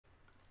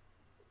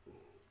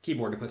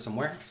keyboard to put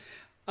somewhere.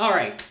 All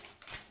right,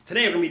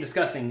 today we're going to be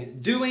discussing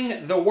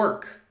doing the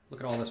work. Look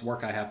at all this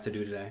work I have to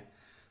do today.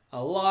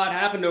 A lot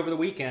happened over the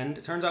weekend.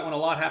 It turns out when a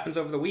lot happens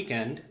over the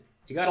weekend,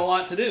 you got a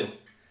lot to do.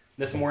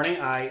 This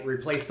morning, I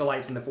replaced the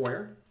lights in the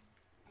foyer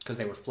because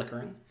they were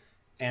flickering,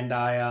 and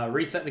I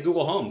reset the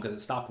Google Home because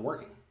it stopped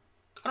working.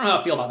 I don't know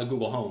how I feel about the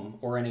Google Home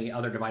or any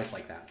other device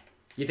like that.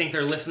 You think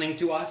they're listening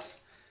to us?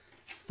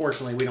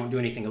 Fortunately, we don't do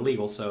anything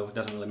illegal, so it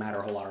doesn't really matter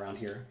a whole lot around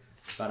here.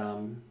 But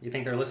you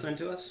think they're listening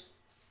to us?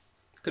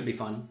 Could be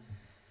fun.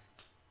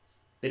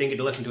 They didn't get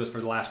to listen to us for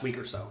the last week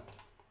or so.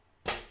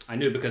 I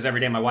knew because every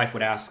day my wife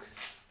would ask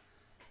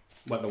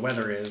what the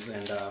weather is,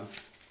 and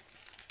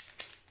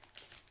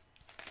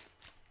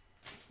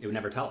it would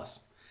never tell us.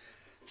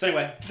 So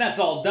anyway, that's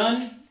all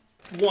done.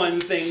 One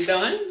thing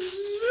done.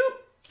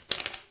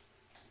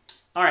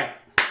 All right.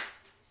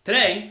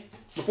 Today,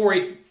 before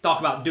we talk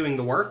about doing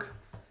the work,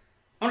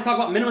 I want to talk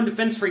about minimum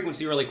defense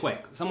frequency really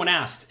quick. Someone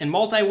asked, in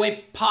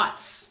multi-way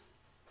pots,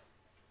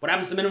 what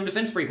happens to minimum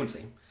defense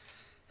frequency?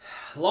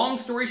 Long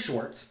story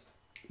short,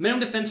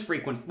 minimum defense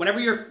frequency, whenever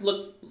you're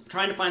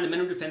trying to find the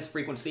minimum defense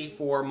frequency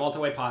for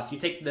multi-way pots, you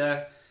take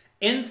the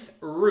nth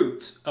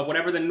root of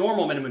whatever the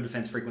normal minimum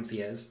defense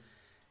frequency is,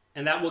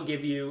 and that will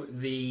give you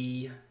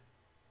the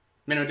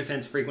minimum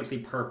defense frequency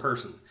per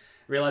person.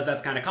 Realize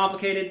that's kind of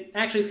complicated.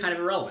 Actually, it's kind of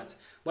irrelevant.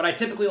 What I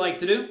typically like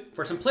to do,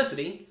 for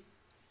simplicity,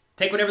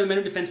 take whatever the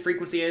minimum defense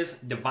frequency is,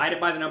 divide it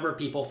by the number of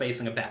people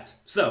facing a bet.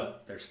 So,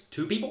 there's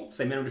 2 people,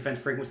 say minimum defense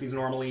frequency is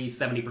normally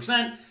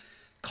 70%,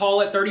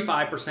 call it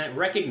 35%,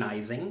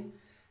 recognizing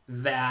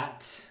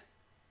that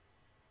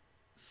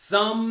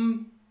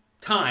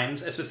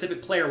sometimes a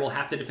specific player will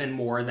have to defend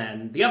more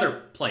than the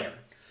other player.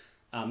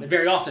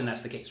 Very often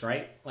that's the case,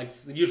 right? Like,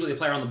 usually the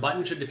player on the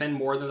button should defend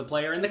more than the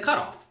player in the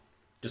cutoff,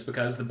 just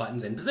because the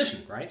button's in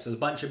position, right? So the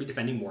button should be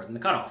defending more than the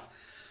cutoff.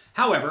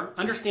 However,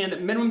 understand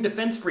that minimum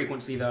defense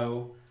frequency,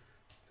 though,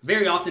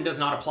 very often does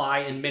not apply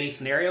in many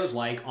scenarios,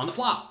 like on the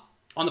flop.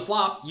 On the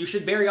flop, you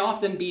should very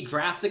often be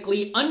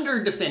drastically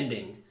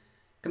under-defending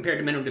compared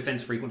to minimum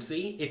defense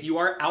frequency if you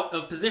are out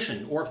of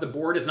position or if the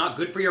board is not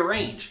good for your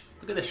range.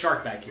 Look at this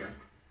shark back here.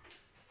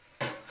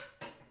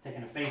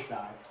 Taking a face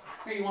dive.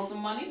 Here, you want some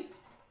money?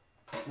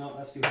 No,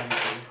 that's too heavy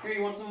for you. Here,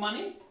 you want some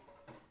money?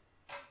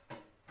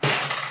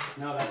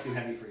 No, that's too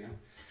heavy for you.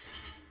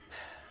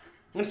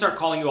 I'm going to start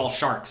calling you all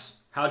sharks.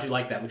 How would you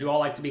like that? Would you all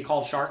like to be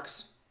called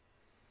sharks?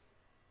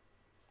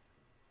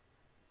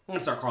 I'm going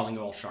to start calling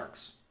you all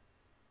sharks.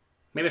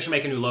 Maybe I should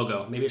make a new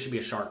logo. Maybe it should be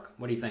a shark.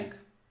 What do you think?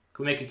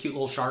 Can we make a cute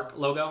little shark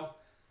logo?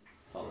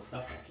 There's all this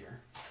stuff back here.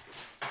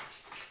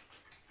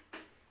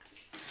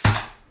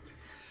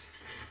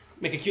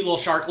 Make a cute little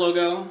shark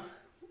logo.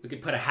 We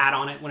could put a hat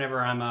on it whenever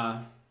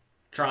I'm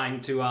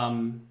trying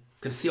to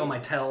conceal my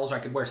tails, or I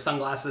could wear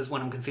sunglasses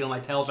when I'm concealing my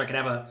tails, or I could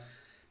have a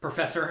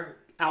professor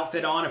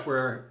outfit on if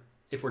we're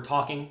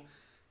talking,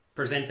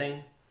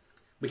 presenting.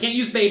 We can't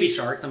use baby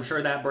sharks. I'm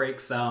sure that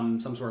breaks some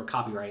sort of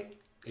copyright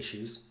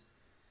issues.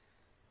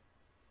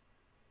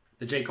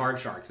 The J-card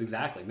sharks,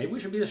 exactly. Maybe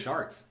we should be the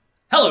sharks.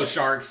 Hello,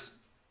 sharks!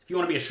 If you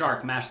want to be a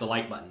shark, mash the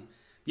like button.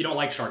 If you don't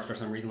like sharks for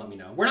some reason, let me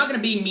know. We're not going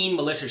to be mean,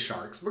 malicious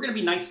sharks. We're going to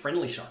be nice,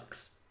 friendly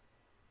sharks.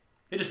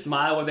 They just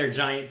smile with their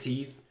giant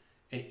teeth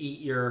and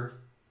eat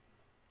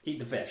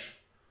the fish.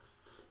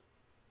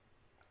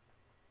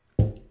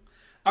 All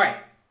right.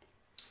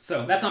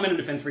 So that's how minimum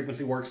defense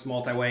frequency works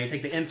multi-way.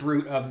 Take the nth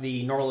root of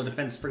the normal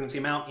defense frequency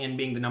amount, n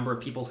being the number of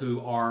people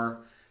who are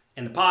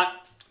in the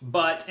pot.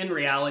 But in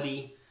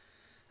reality,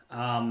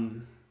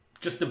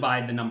 just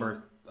divide the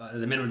number,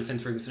 the minimum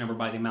defense frequency number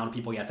by the amount of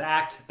people you have to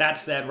act. That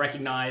said,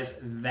 recognize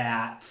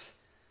that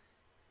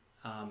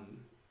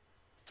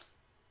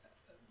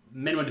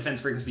minimum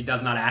defense frequency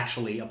does not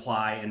actually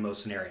apply in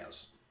most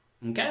scenarios.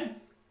 Okay?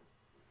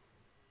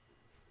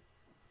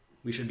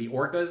 We should be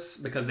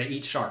orcas because they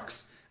eat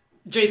sharks.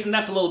 Jason,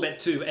 that's a little bit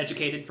too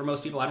educated for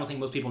most people. I don't think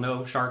most people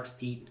know sharks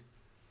eat,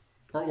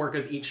 or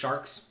orcas eat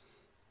sharks.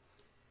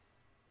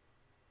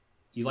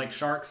 You like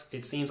sharks?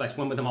 It seems I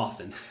swim with them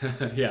often.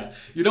 Yeah,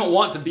 you don't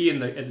want to be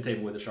at the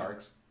table with the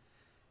sharks.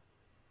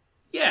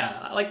 Yeah,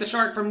 I like the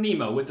shark from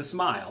Nemo with the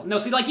smile. No,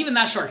 see, like even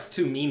that shark's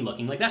too mean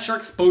looking. Like that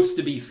shark's supposed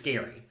to be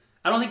scary.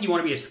 I don't think you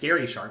want to be a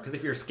scary shark, because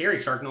if you're a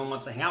scary shark, no one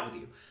wants to hang out with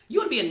you. You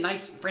want to be a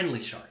nice,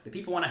 friendly shark that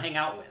people want to hang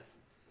out with.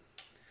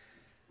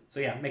 So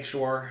yeah, make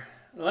sure.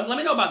 Let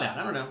me know about that.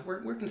 I don't know.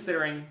 We're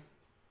considering.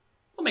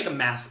 We'll make a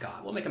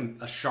mascot. We'll make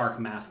a shark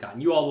mascot,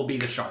 and you all will be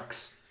the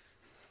sharks.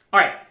 All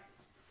right.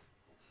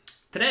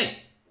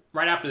 Today,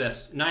 right after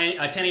this, 10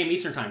 a.m.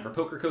 Eastern Time for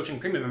Poker Coaching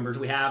Premium members,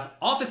 we have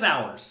office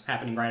hours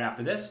happening right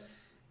after this.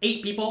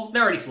 8 people.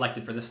 They're already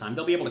selected for this time.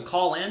 They'll be able to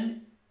call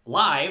in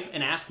live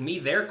and ask me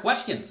their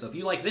questions. So if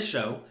you like this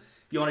show,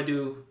 if you want to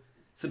do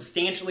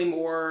substantially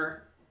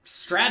more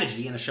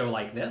strategy in a show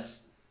like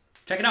this,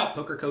 check it out,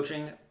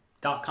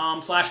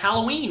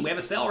 pokercoaching.com/Halloween. We have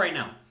a sale right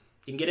now.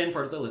 You can get in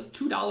for as little as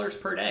 $2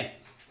 per day.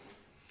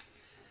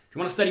 If you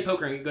want to study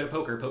poker and you go to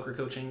poker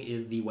coaching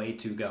is the way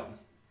to go.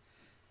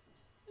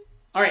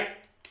 All right,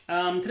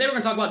 today we're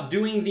going to talk about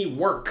doing the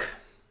work.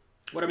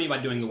 What do I mean by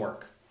doing the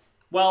work?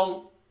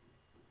 Well,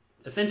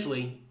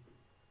 essentially,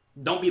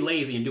 don't be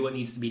lazy and do what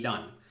needs to be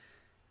done.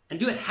 And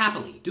do it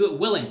happily. Do it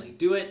willingly.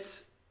 Do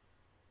it,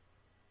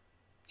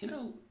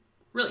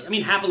 really. I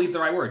mean, happily is the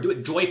right word. Do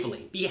it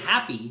joyfully. Be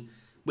happy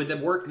with the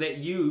work that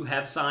you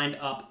have signed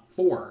up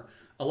for.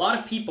 A lot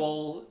of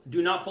people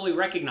do not fully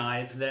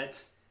recognize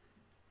that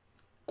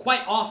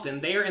quite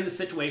often they are in the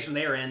situation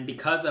they are in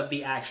because of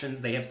the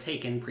actions they have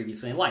taken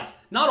previously in life.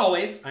 Not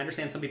always. I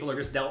understand some people are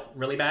just dealt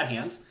really bad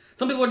hands.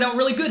 Some people are dealt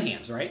really good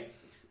hands, right?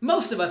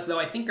 Most of us, though,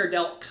 I think are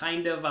dealt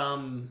kind of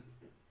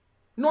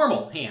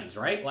normal hands,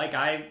 right? Like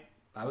I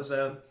was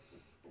a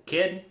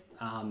kid,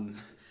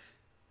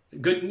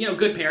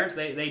 good parents.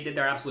 They did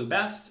their absolute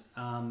best.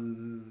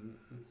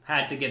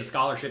 Had to get a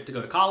scholarship to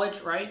go to college,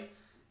 right?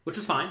 Which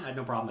was fine. I had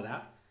no problem with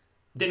that.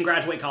 Didn't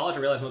graduate college. I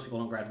realize most people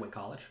don't graduate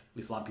college. At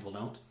least a lot of people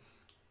don't.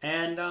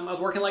 And I was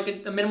working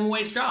like a minimum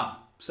wage job.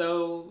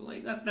 So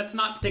like that's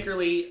not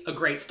particularly a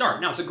great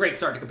start. Now, it's a great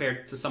start to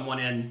compare to someone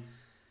in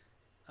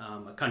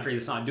a country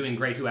that's not doing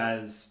great who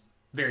has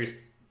various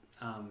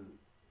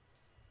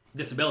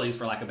disabilities,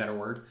 for lack of a better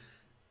word.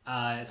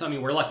 So, I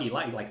mean, we're lucky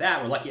like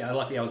that. We're lucky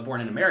I was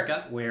born in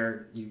America,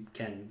 where you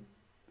can...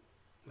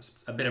 It's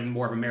a bit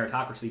more of a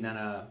meritocracy than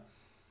a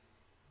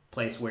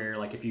place where,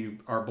 like, if you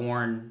are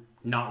born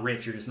not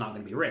rich, you're just not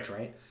going to be rich,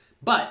 right?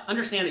 But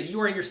understand that you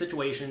are in your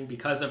situation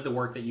because of the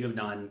work that you have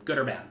done, good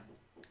or bad.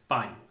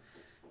 Fine.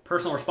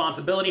 Personal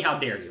responsibility, how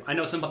dare you? I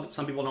know some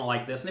people don't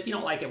like this, and if you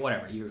don't like it,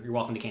 whatever. You're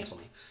welcome to cancel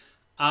me.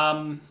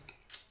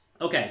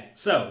 Okay,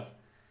 so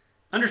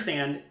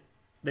understand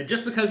that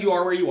just because you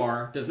are where you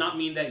are does not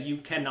mean that you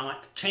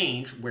cannot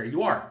change where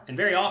you are. And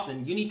very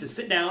often, you need to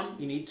sit down,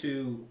 you need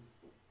to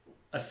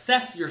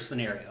assess your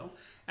scenario,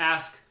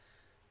 ask,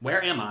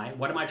 where am I?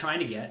 What am I trying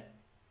to get?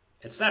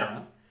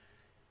 Etc.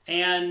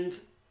 And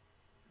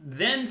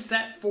then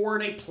set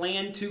forward a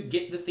plan to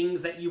get the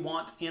things that you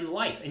want in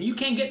life. And you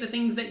can get the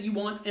things that you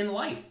want in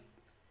life.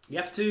 You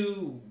have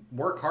to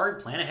work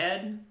hard, plan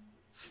ahead,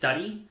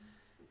 study,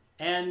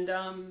 and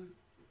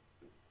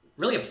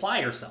really apply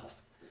yourself.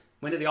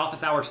 When did the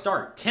office hours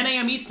start? 10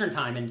 a.m. Eastern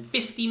time in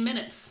 50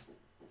 minutes.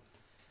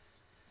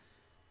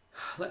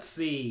 Let's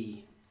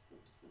see.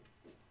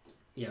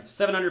 You have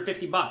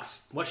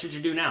 $750. What should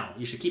you do now?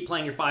 You should keep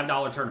playing your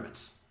 $5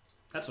 tournaments.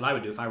 That's what I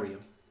would do if I were you.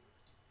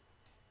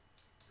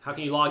 How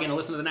can you log in and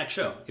listen to the next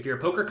show? If you're a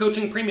Poker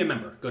Coaching Premium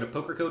member, go to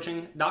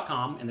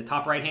pokercoaching.com. In the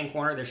top right-hand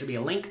corner, there should be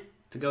a link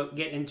to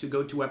get into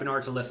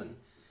GoToWebinar to listen.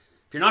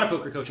 If you're not a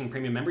Poker Coaching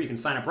Premium member, you can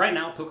sign up right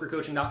now,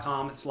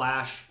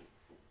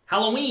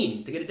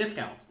 pokercoaching.com/Halloween to get a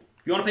discount.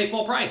 If you want to pay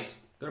full price,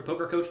 go to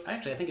Poker Coach.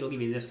 Actually, I think it'll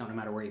give you a discount no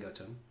matter where you go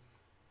to.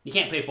 You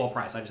can't pay full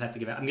price. I just have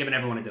to I'm giving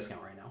everyone a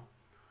discount right now.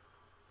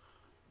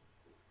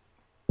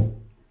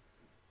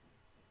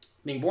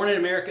 Being born in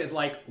America is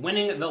like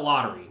winning the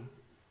lottery.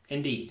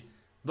 Indeed.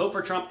 Vote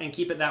for Trump and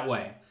keep it that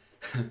way.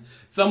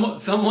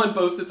 Someone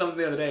posted something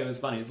the other day. It was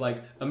funny. It's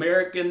like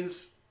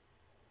Americans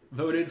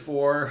voted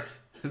for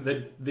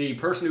the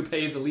person who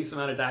pays the least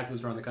amount of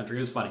taxes around the country.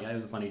 It was funny. It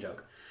was a funny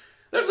joke.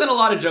 There's been a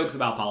lot of jokes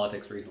about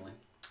politics recently.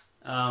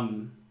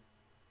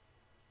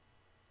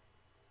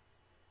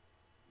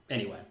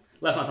 Anyway,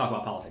 let's not talk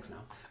about politics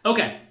now.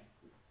 Okay.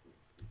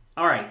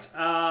 All right.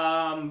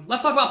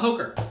 Let's talk about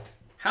poker.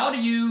 How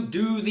do you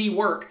do the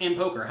work in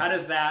poker? How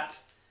does that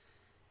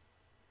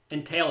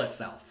entail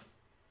itself?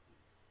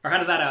 Or how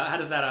does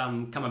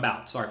that come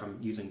about? Sorry if I'm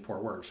using poor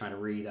words, trying to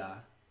read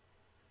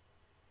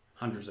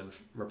hundreds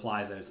of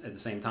replies at the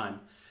same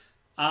time.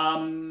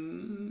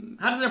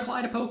 How does it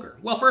apply to poker?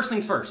 Well, first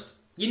things first.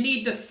 You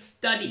need to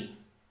study.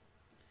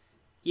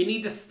 You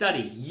need to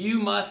study. You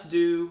must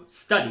do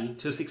study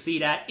to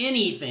succeed at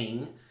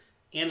anything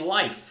in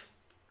life.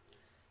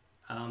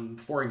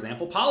 For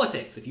example,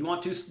 politics. If you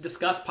want to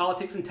discuss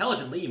politics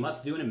intelligently, you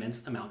must do an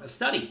immense amount of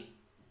study.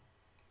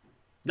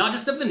 Not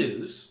just of the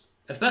news,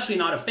 especially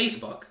not of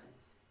Facebook.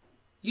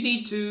 You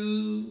need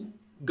to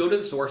go to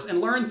the source and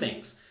learn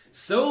things.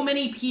 So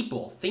many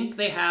people think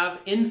they have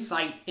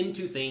insight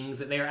into things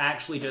that they are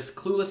actually just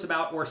clueless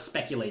about or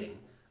speculating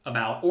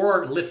about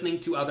or listening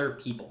to other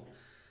people.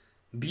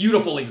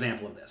 Beautiful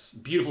example of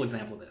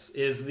this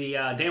is the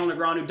Daniel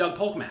Negreanu-Doug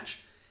Polk match.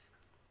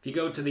 If you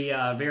go to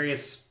the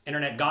various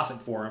internet gossip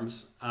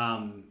forums,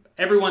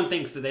 everyone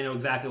thinks that they know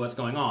exactly what's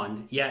going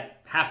on,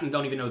 yet half of them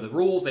don't even know the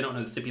rules, they don't know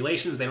the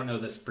stipulations, they don't know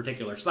this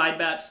particular side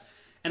bets,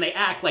 and they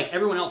act like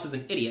everyone else is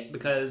an idiot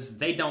because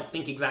they don't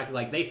think exactly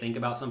like they think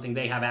about something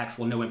they have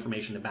actual no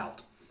information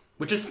about.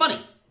 Which is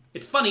funny.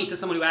 It's funny to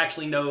someone who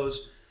actually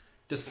knows,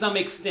 to some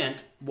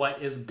extent,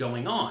 what is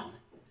going on.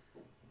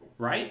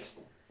 Right?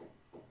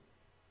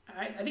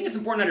 I think it's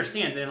important to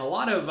understand that in a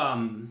lot of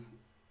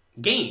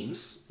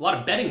games, a lot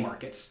of betting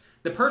markets,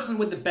 the person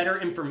with the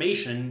better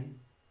information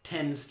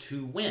tends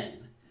to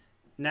win.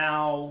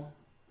 Now,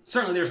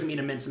 certainly there's going to be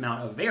an immense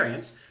amount of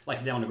variance, like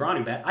the Daniel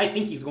Negreanu bet. I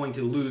think he's going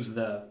to lose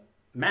the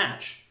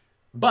match,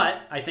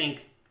 but I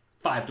think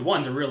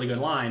 5-1 is a really good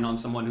line on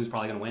someone who's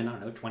probably going to win, I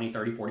don't know, 20,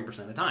 30, 40%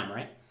 of the time,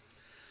 right?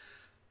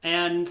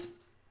 And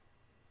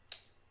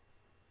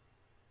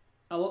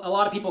a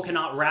lot of people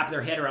cannot wrap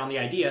their head around the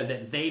idea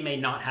that they may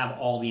not have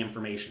all the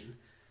information.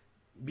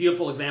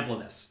 beautiful example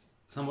of this.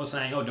 Someone was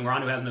saying, oh,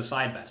 Negreanu has no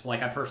side bets. Well,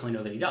 like, I personally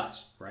know that he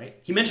does, right?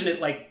 He mentioned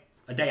it, like,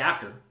 a day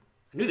after.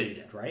 I knew that he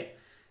did, right?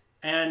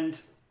 And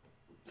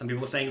some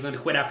people are saying he's going to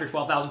quit after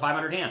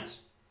 12,500 hands.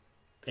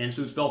 And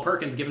suits Bill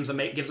Perkins, gives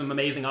him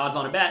amazing odds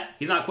on a bet.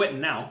 He's not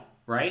quitting now,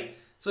 right?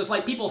 So it's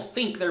like people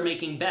think they're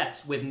making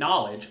bets with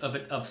knowledge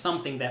of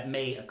something that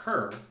may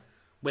occur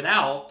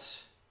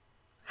without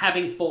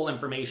having full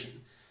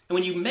information. And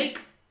when you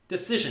make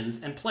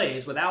decisions and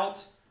plays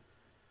without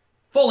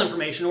full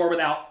information or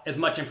without as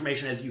much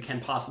information as you can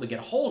possibly get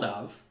a hold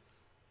of,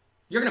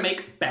 you're going to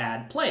make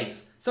bad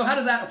plays. So how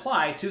does that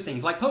apply to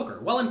things like poker?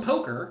 Well, in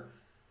poker,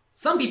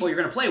 some people you're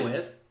going to play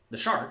with, the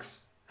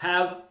sharks,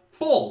 have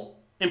full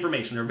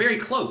information. They're very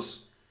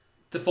close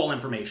to full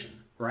information,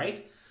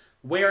 right?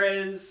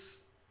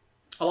 Whereas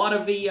a lot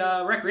of the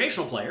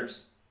recreational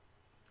players,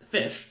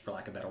 fish, for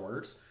lack of better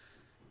words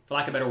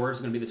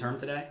is going to be the term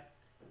today.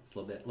 It's a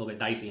little bit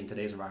dicey in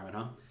today's environment,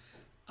 huh?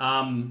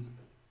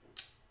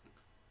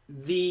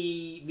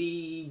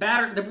 The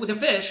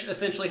fish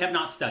essentially have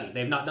not studied.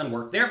 They've not done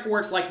work. Therefore,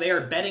 it's like they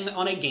are betting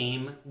on a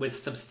game with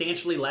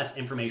substantially less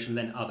information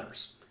than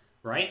others,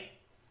 right?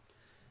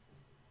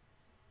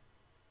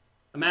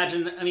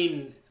 Imagine, I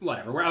mean,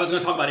 whatever. I was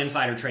going to talk about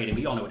insider trading,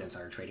 but you all know what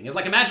insider trading is.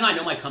 Like, imagine I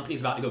know my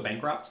company's about to go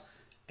bankrupt,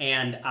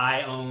 and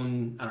I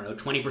own,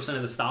 20%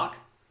 of the stock,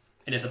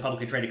 and it's a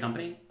publicly traded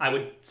company. I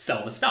would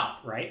sell the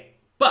stock, right?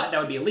 But that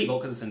would be illegal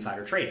because it's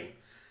insider trading.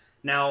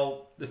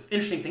 Now, the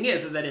interesting thing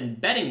is that in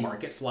betting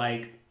markets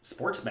like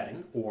sports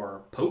betting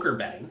or poker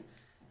betting,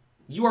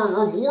 you are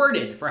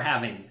rewarded for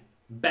having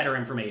better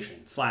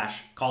information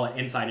 / call it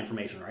inside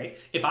information, right?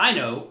 If I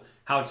know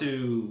how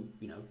to,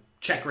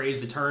 check raise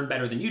the turn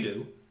better than you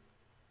do,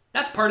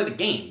 that's part of the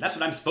game. That's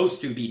what I'm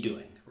supposed to be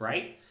doing,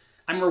 right?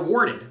 I'm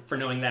rewarded for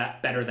knowing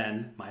that better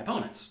than my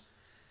opponents.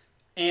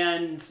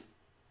 And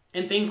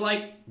in things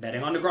like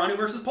betting on Negreanu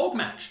versus Polk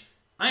match,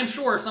 I am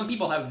sure some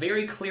people have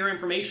very clear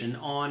information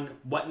on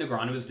what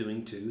Negreanu is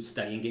doing to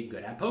study and get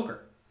good at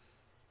poker,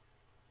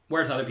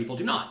 whereas other people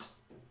do not.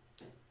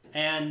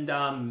 And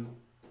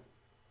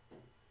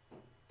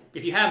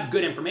if you have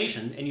good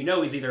information and you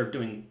know he's either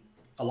doing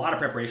a lot of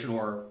preparation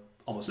or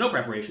almost no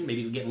preparation,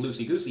 maybe he's getting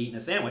loosey-goosey eating a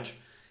sandwich.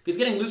 If he's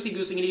getting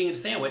loosey-goosey and eating a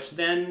sandwich,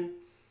 then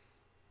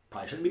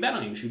probably shouldn't be betting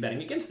on him. You should be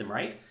betting against him,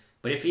 right?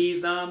 But if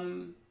he's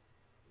in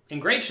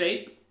great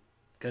shape,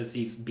 because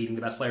he's beating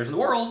the best players in the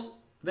world,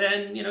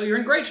 then, you're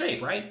in great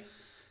shape, right?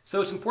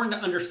 So it's important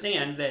to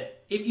understand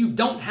that if you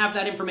don't have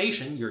that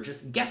information, you're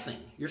just guessing.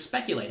 You're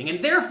speculating.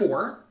 And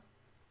therefore,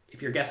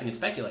 if you're guessing and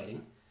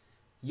speculating,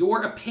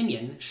 your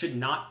opinion should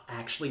not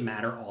actually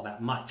matter all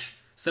that much.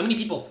 So many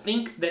people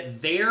think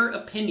that their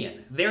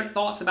opinion, their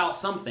thoughts about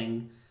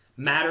something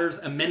matters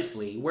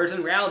immensely, whereas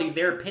in reality,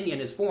 their opinion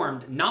is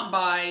formed not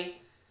by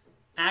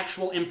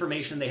actual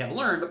information they have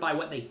learned, but by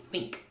what they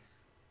think,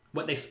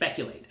 what they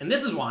speculate. And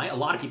this is why a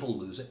lot of people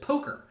lose at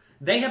poker.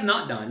 They have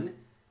not done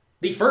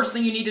the first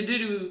thing you need to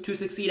do to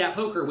succeed at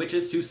poker, which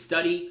is to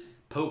study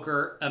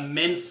poker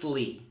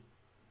immensely.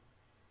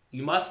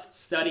 You must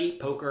study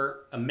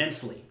poker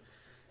immensely.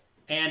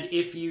 And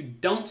if you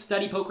don't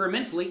study poker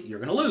immensely, you're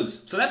going to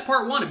lose. So that's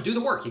part one of do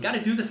the work. You got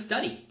to do the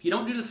study. If you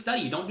don't do the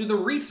study, you don't do the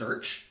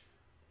research,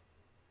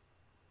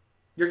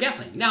 you're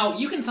guessing. Now,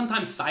 you can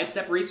sometimes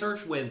sidestep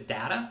research with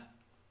data,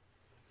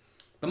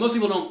 but most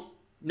people don't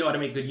know how to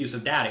make good use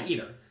of data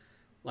either.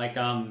 Like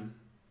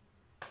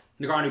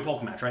Negreanu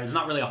Polk match, right? There's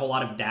not really a whole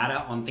lot of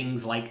data on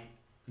things like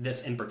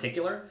this in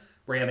particular,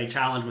 where you have a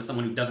challenge with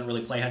someone who doesn't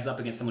really play heads up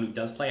against someone who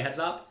does play heads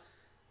up,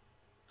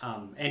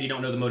 and you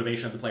don't know the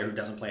motivation of the player who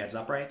doesn't play heads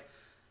up, right?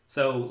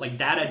 So, like,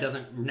 data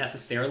doesn't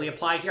necessarily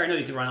apply here. I know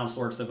you can run all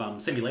sorts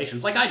of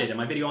simulations, like I did in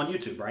my video on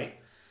YouTube, right?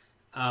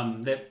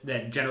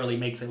 That generally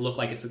makes it look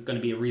like it's going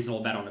to be a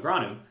reasonable bet on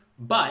Negreanu,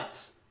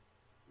 but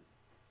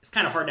it's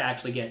kind of hard to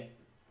actually get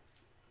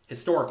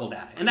historical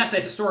data. And that's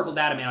that historical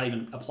data may not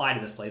even apply to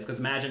this place, because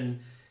imagine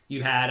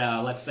you had,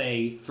 let's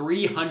say,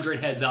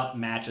 300 heads-up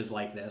matches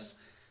like this,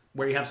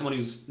 where you have someone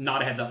who's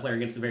not a heads-up player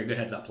against a very good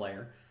heads-up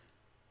player.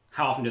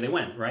 How often do they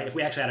win, right? If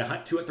we actually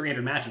had 200 or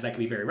 300 matches, that could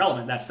be very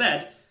relevant. That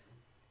said,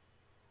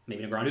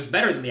 maybe Negreanu's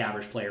better than the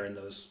average player in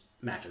those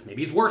matches.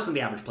 Maybe he's worse than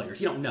the average players.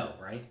 You don't know,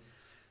 right?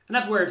 And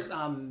that's where it's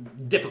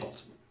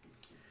difficult.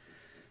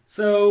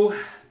 So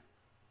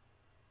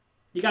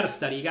you got to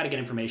study. You got to get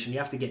information. You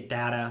have to get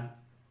data,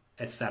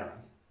 etc.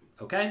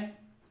 Okay?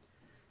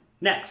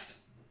 Next,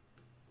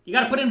 you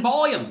got to put in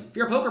volume. If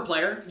you're a poker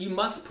player, you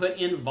must put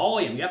in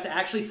volume. You have to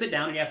actually sit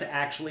down and you have to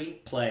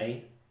actually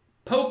play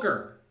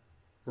poker,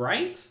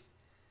 right?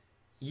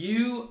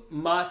 You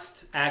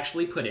must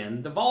actually put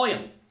in the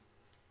volume.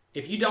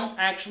 If you don't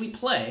actually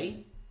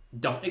play,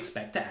 don't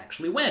expect to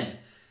actually win.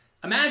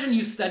 Imagine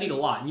you studied a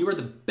lot and you were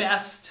the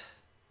best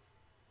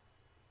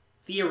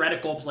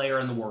theoretical player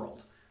in the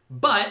world,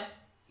 but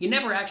you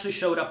never actually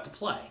showed up to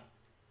play.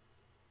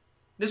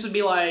 This would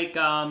be like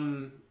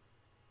Federer,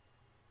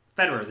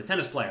 the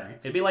tennis player.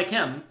 It'd be like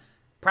him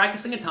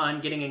practicing a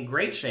ton, getting in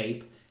great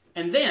shape,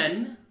 and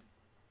then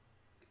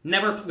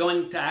never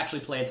going to actually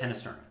play a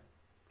tennis tournament.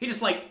 He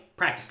just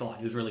practiced a lot.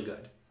 He was really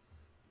good.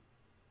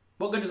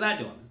 What good does that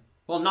do him?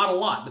 Well, not a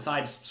lot,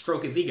 besides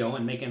stroke his ego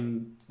and make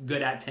him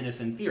good at tennis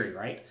in theory,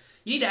 right?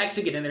 You need to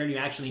actually get in there and you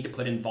actually need to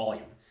put in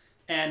volume.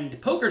 And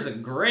poker's a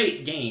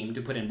great game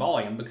to put in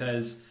volume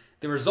because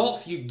the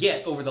results you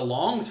get over the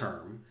long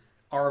term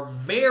are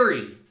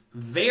very,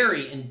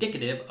 very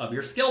indicative of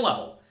your skill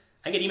level.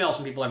 I get emails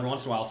from people every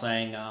once in a while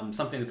saying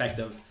something to the effect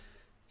of,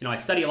 I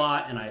study a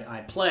lot and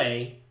I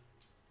play,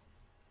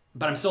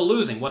 but I'm still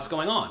losing. What's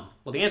going on?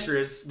 Well, the answer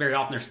is very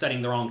often they're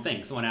studying the wrong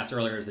thing. Someone asked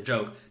earlier as a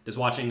joke, does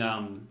watching, I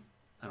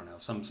don't know,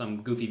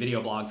 some goofy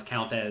video blogs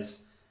count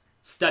as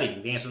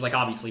studying? The answer is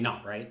obviously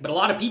not, right? But a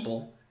lot of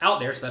people out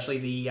there, especially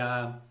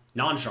the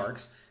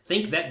non-sharks,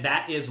 think that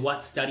that is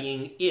what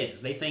studying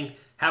is. They think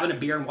having a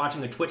beer and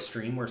watching a Twitch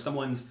stream where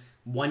someone's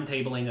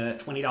one-tabling a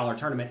 $20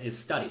 tournament is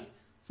study.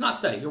 It's not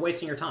study. You're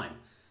wasting your time.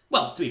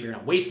 Well, to be fair, you're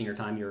not wasting your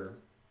time. You're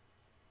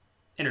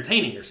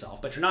entertaining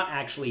yourself, but you're not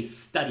actually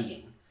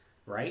studying,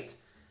 right?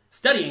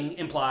 Studying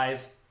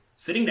implies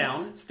sitting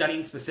down,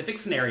 studying specific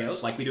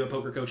scenarios like we do at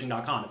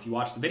pokercoaching.com. If you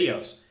watch the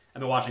videos,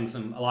 I've been watching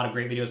a lot of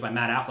great videos by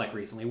Matt Affleck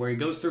recently where he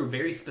goes through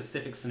very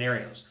specific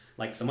scenarios.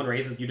 Like someone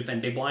raises, you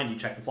defend big blind, you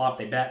check the flop,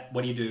 they bet,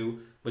 what do you do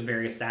with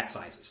various stack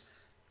sizes?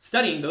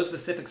 Studying those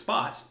specific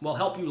spots will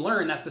help you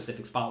learn that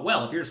specific spot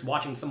well. If you're just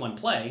watching someone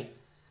play,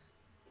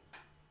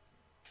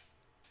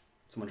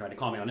 someone tried to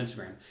call me on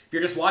Instagram. If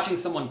you're just watching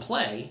someone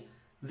play,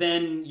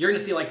 then you're going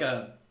to see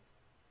a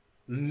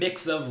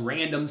mix of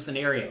random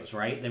scenarios,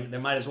 right? There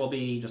might as well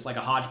be just a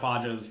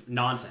hodgepodge of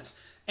nonsense.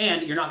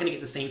 And you're not going to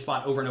get the same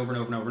spot over and over and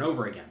over and over and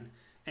over again.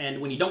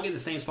 And when you don't get the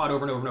same spot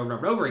over and over and over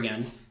and over and over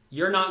again,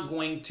 you're not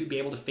going to be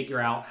able to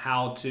figure out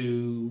how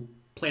to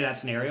play that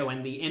scenario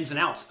and the ins and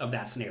outs of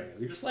that scenario.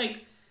 You're just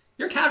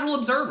you're a casual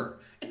observer.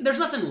 And there's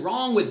nothing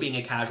wrong with being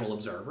a casual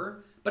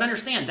observer, but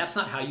understand that's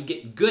not how you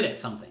get good at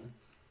something.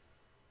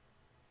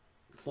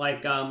 It's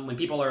like when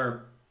people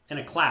are in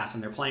a class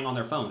and they're playing on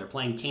their phone, they're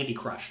playing Candy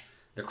Crush.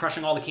 They're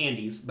crushing all the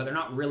candies, but they're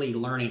not really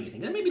learning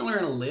anything. They maybe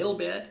learn a little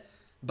bit,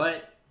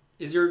 but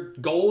is your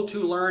goal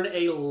to learn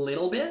a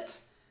little bit?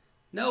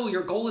 No,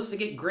 your goal is to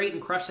get great and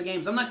crush the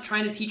games. I'm not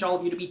trying to teach all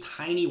of you to be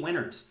tiny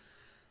winners.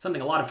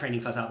 Something a lot of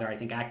training sites out there I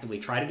think actively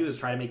try to do is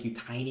try to make you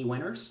tiny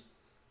winners.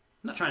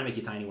 I'm not trying to make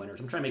you tiny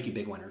winners. I'm trying to make you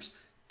big winners.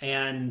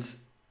 And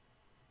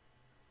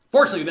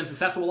fortunately, we've been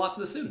successful with lots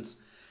of the students.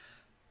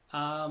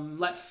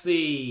 Let's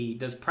see.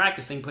 Does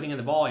practicing, putting in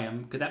the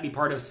volume, could that be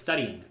part of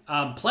studying?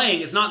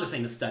 Playing is not the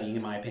same as studying,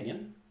 in my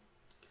opinion.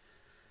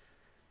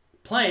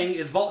 Playing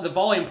is the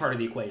volume part of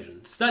the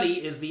equation.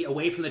 Study is the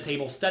away from the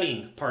table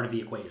studying part of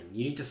the equation.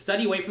 You need to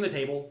study away from the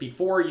table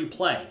before you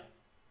play.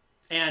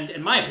 And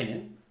in my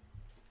opinion,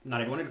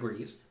 not everyone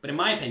agrees, but in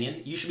my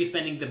opinion, you should be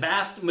spending the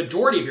vast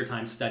majority of your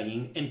time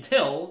studying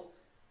until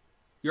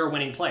you're a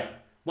winning player.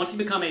 Once you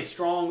become a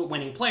strong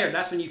winning player,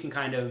 that's when you can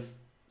kind of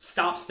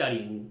stop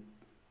studying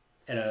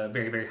at a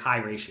very, very high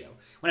ratio.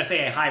 When I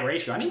say a high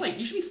ratio, I mean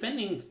you should be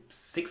spending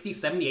 60,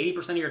 70,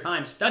 80% of your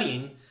time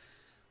studying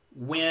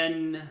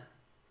when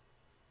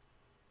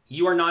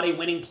you are not a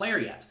winning player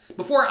yet.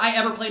 Before I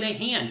ever played a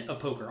hand of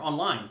poker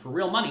online for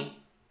real money,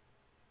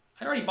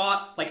 I'd already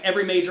bought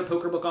every major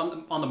poker book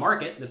on the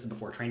market. This is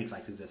before training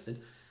sites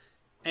existed.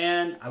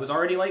 And I was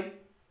already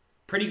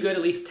pretty good,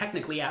 at least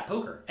technically, at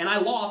poker. And I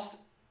lost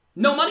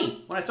no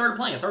money when I started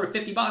playing. I started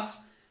with $50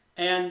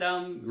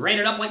 and ran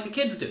it up like the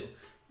kids do.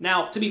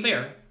 Now, to be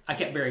fair, I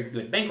kept very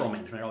good bankroll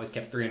management. I always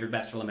kept 300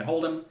 bets for limit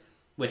hold'em,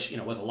 which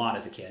was a lot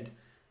as a kid.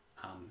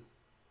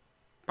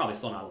 Probably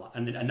still not a lot,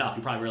 enough.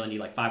 You probably really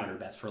need 500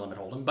 bets for limit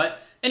hold'em.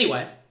 But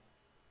anyway,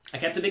 I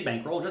kept a big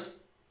bankroll and just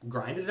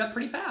grinded it up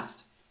pretty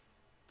fast.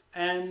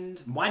 And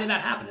why did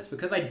that happen? It's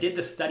because I did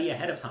the study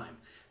ahead of time.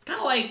 It's kind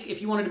of like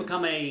if you wanted to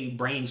become a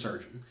brain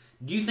surgeon.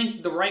 Do you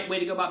think the right way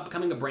to go about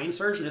becoming a brain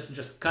surgeon is to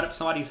just cut up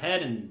somebody's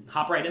head and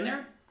hop right in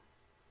there?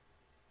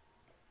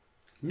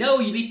 No,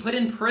 you'd be put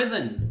in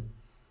prison.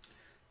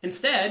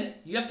 Instead,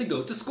 you have to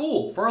go to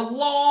school for a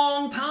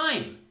long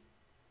time.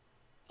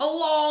 A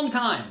long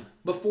time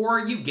before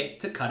you get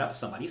to cut up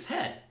somebody's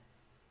head.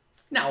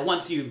 Now,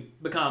 once you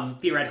become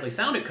theoretically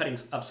sound at cutting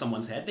up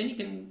someone's head, then you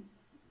can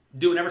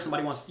do whatever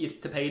somebody wants you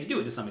to pay you to do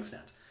it to some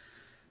extent.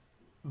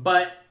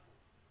 But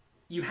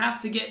you have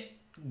to get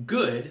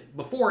good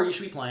before you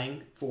should be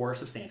playing for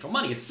substantial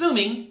money,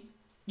 assuming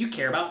you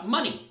care about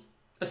money.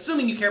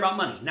 Assuming you care about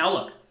money. Now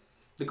look,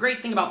 the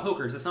great thing about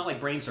poker is it's not like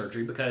brain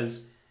surgery,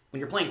 because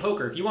when you're playing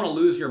poker, if you want to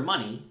lose your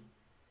money,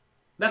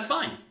 that's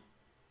fine.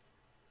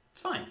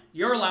 It's fine.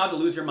 You're allowed to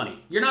lose your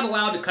money. You're not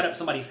allowed to cut up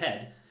somebody's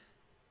head,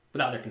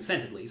 without their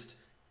consent at least,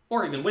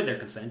 or even with their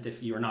consent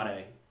if you are not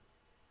a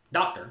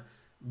doctor.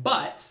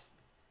 But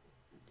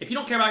if you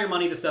don't care about your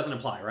money, this doesn't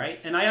apply, right?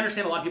 And I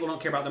understand a lot of people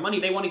don't care about their money.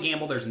 They want to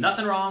gamble. There's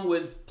nothing wrong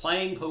with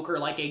playing poker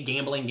like a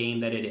gambling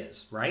game that it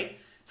is, right?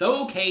 It's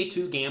okay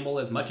to gamble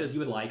as much as you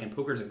would like, and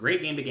poker is a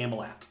great game to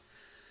gamble at.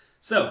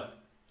 So,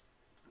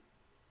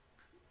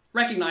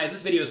 recognize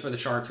this video is for the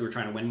sharks who are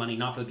trying to win money,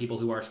 not for the people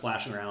who are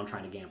splashing around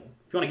trying to gamble.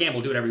 If you want to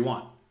gamble, do whatever you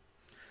want.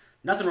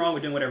 Nothing wrong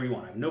with doing whatever you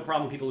want. I have no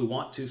problem with people who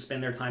want to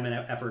spend their time and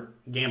effort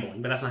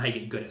gambling, but that's not how you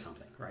get good at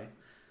something, right?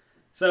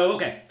 So,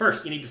 okay,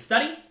 first, you need to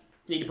study.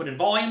 You You need to put in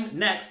volume.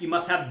 Next, you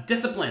must have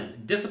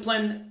discipline.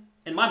 Discipline,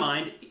 in my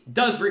mind,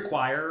 does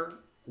require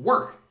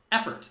work,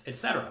 effort,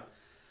 etc.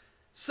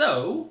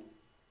 So,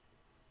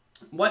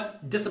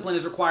 what discipline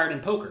is required in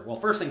poker? Well,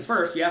 first things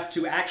first, you have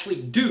to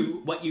actually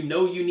do what you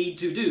know you need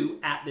to do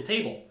at the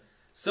table.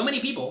 So many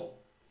people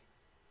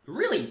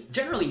really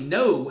generally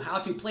know how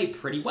to play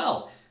pretty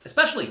well.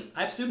 Especially,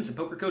 I have students at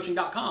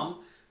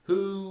PokerCoaching.com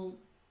who,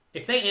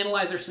 if they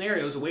analyze their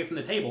scenarios away from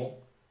the table,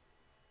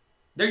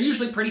 they're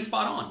usually pretty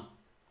spot on.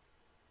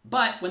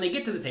 But when they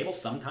get to the table,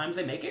 sometimes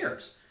they make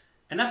errors.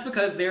 And that's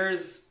because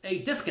there's a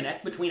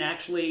disconnect between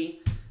actually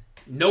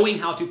knowing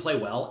how to play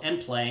well and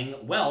playing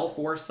well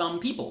for some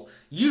people.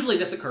 Usually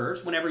this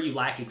occurs whenever you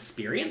lack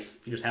experience.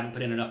 If you just haven't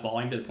put in enough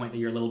volume to the point that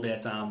you're a little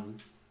bit,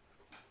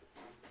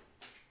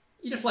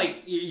 you just like,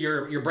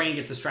 your brain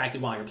gets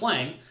distracted while you're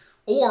playing.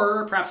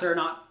 Or perhaps they're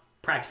not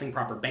practicing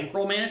proper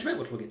bankroll management,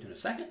 which we'll get to in a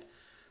second.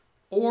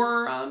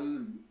 Or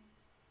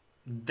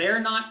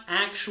they're not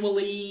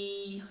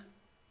actually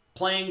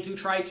playing to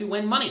try to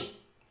win money.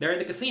 They're at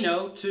the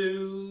casino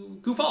to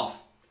goof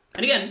off.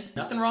 And again,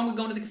 nothing wrong with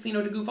going to the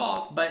casino to goof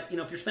off, but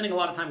if you're spending a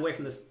lot of time away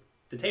from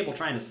the table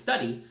trying to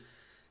study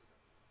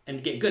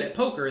and get good at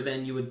poker,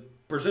 then you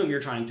would presume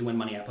you're trying to win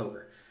money at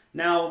poker.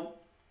 Now,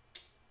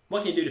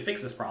 what can you do to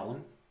fix this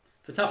problem?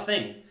 It's a tough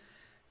thing.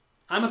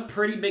 I'm a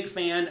pretty big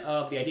fan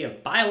of the idea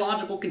of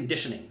biological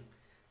conditioning.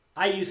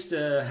 I used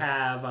to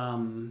have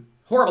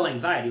horrible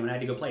anxiety when I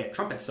had to go play a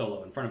trumpet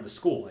solo in front of the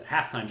school at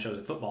halftime shows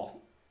at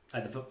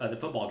the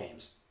football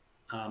games.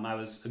 I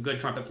was a good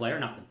trumpet player,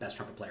 not the best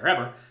trumpet player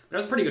ever, but I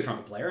was a pretty good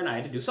trumpet player, and I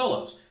had to do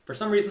solos. For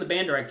some reason, the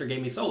band director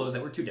gave me solos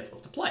that were too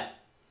difficult to play.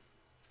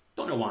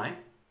 Don't know why.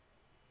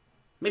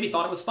 Maybe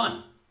thought it was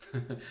fun.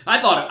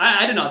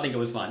 I did not think it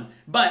was fun,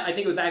 but I think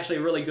it was actually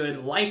a really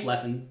good life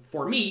lesson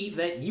for me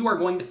that you are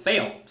going to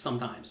fail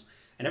sometimes.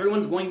 And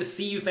everyone's going to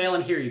see you fail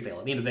and hear you fail.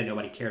 At the end of the day,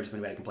 nobody cares if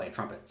anybody can play a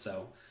trumpet,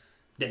 so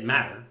it didn't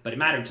matter, but it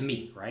mattered to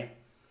me, right?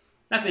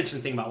 That's the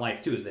interesting thing about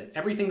life, too, is that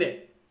everything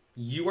that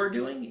you are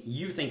doing,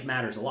 you think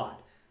matters a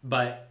lot,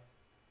 but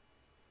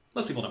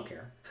most people don't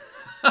care.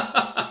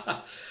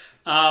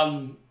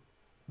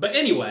 But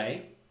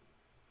anyway,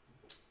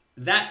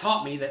 that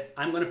taught me that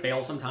I'm going to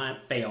fail sometime,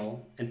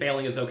 and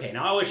failing is okay.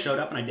 Now, I always showed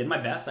up and I did my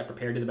best. I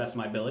prepared to the best of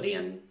my ability,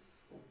 and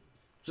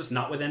just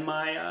not within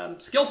my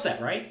skill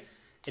set, right?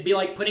 It'd be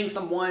like putting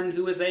someone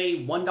who is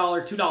a $1,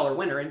 $2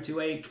 winner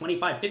into a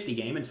 25-50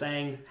 game and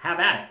saying,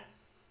 have at it.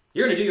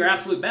 You're going to do your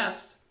absolute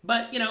best,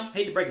 but,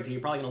 hate to break it to you,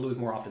 you're probably going to lose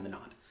more often than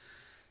not.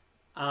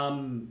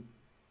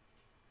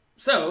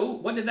 So,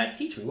 what did that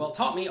teach me? Well, it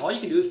taught me all you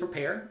can do is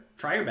prepare,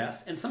 try your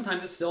best, and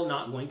sometimes it's still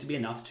not going to be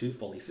enough to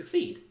fully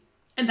succeed.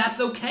 And that's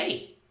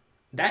okay.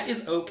 That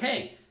is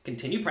okay.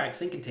 Continue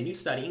practicing, continue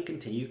studying,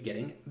 continue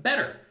getting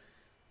better.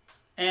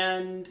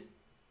 And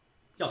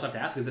you also have to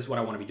ask, is this what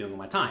I want to be doing with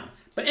my time?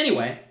 But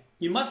anyway,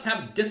 you must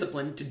have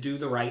discipline to do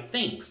the right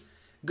things.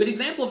 Good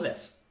example of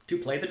this, to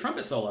play the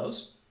trumpet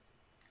solos,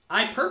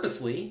 I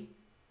purposely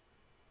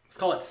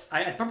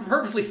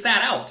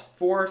sat out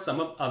for some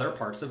of other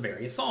parts of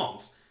various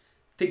songs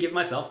to give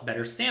myself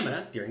better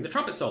stamina during the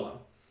trumpet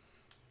solo.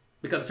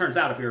 Because it turns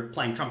out if you're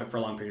playing trumpet for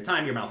a long period of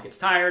time, your mouth gets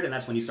tired, and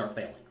that's when you start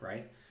failing,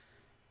 right?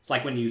 It's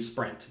like when you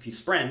sprint. If you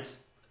sprint,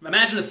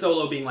 imagine a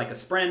solo being like a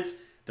sprint,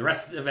 the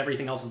rest of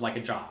everything else is like a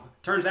jog.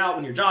 Turns out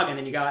when you're jogging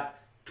and you got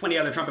 20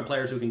 other trumpet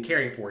players who can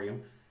carry it for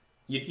you,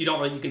 you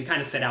can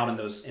kind of sit out in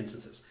those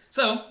instances.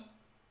 So,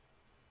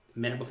 a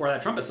minute before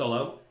that trumpet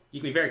solo, you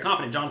can be very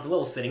confident Jonathan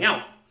Little's sitting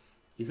out.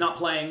 He's not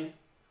playing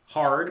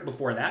hard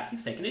before that.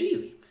 He's taking it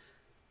easy.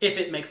 If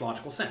it makes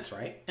logical sense,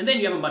 right? And then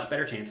you have a much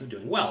better chance of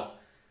doing well.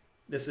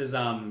 This is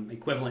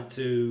equivalent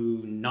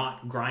to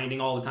not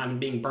grinding all the time and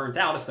being burnt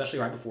out, especially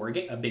right before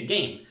a big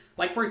game.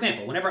 Like, for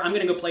example, whenever I'm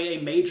going to go play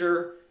a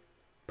major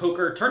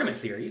poker tournament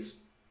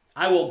series,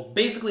 I will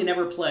basically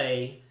never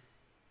play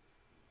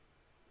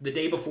the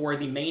day before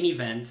the main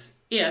event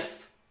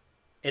if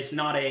it's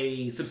not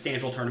a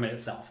substantial tournament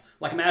itself.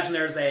 Like, imagine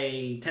there's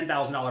a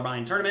 $10,000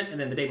 buy-in tournament, and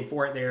then the day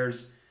before it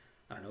there's,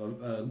 I don't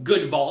know, a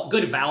good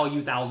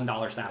value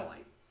 $1,000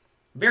 satellite.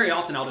 Very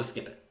often I'll just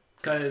skip it,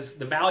 because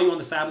the value on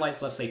the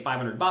satellites, let's say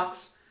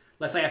 $500.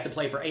 Let's say I have to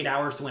play for 8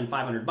 hours to win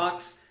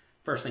 $500.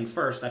 First things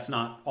first, that's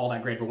not all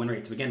that great of a win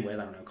rate to begin with.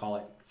 I don't know, call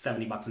it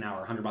 $70 an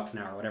hour, $100 an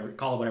hour, whatever,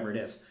 call it whatever it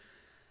is.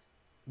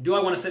 Do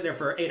I want to sit there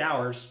for 8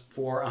 hours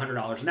for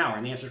 $100 an hour?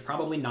 And the answer is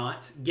probably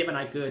not, given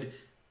I could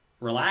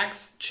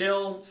relax,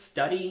 chill,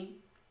 study,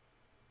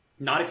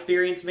 not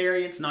experience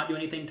variance, not do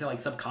anything to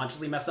like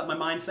subconsciously mess up my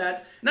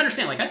mindset. And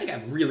understand, like, I think I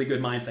have really good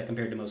mindset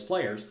compared to most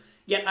players,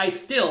 yet I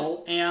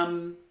still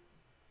am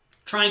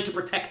trying to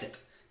protect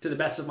it to the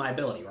best of my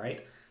ability,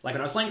 right? Like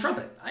when I was playing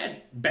trumpet, I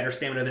had better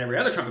stamina than every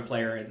other trumpet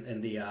player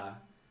in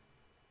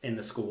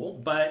the school,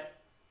 but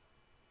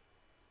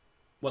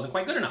wasn't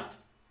quite good enough.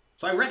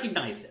 So I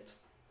recognized it,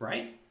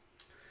 right?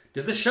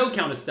 Does this show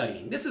count as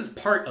studying? This is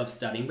part of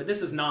studying, but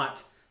this is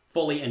not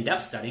fully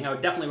in-depth studying. I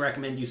would definitely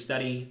recommend you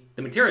study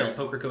the material at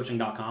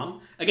PokerCoaching.com.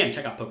 Again,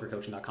 check out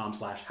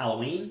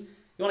PokerCoaching.com/Halloween.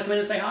 You want to come in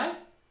and say hi?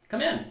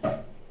 Come in.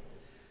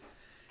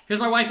 Here's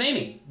my wife,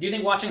 Amy. Do you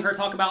think watching her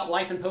talk about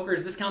life and poker,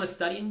 does this count as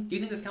studying? Do you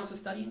think this counts as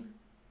studying?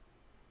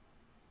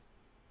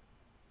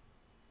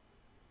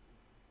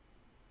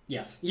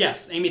 Yes.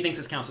 Yes, Amy thinks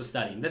this counts as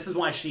studying. This is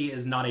why she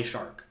is not a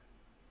shark.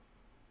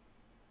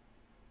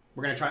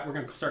 We're gonna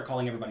start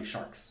calling everybody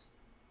sharks.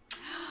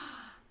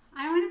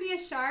 I want to be a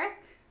shark.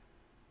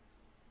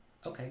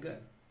 Okay, good.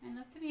 I'd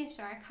love to be a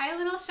shark. Hi,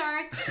 little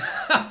sharks.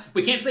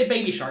 We can't say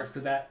baby sharks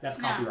because that's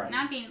copyright.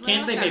 Not being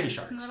Can't say sharks, baby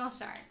sharks. Little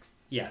sharks.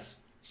 Yes.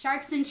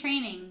 Sharks in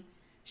training.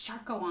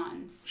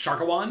 Sharkawans.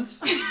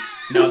 Sharkawans?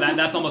 No,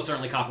 that's almost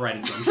certainly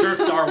copyrighted too. I'm sure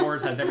Star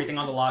Wars has everything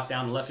on the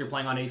lockdown unless you're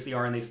playing on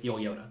ACR and they steal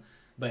Yoda.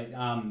 But they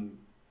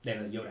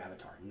have a Yoda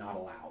avatar. Not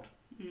allowed.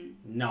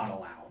 Not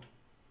allowed.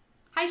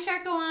 Hi,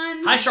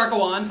 Sharkawans. Hi,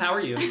 Sharkawans. How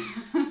are you?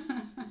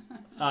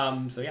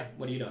 So yeah,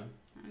 what are you doing?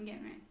 I'm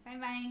getting ready.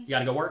 Bye-bye. You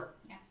gotta go work?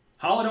 Yeah.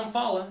 Holla, don't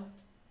follow.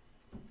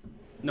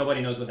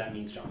 Nobody knows what that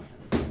means,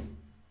 Jonathan.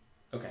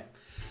 Okay.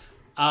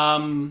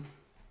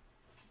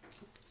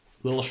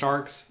 Little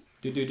sharks.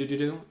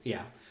 Do.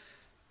 Yeah.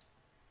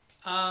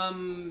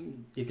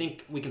 You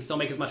think we can still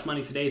make as much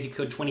money today as you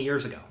could 20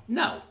 years ago?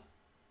 No.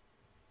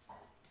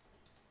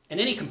 In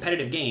any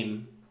competitive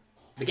game,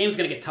 the game's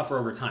going to get tougher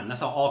over time.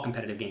 That's how all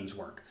competitive games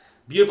work.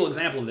 Beautiful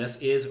example of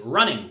this is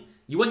running.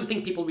 You wouldn't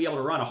think people would be able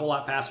to run a whole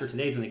lot faster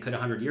today than they could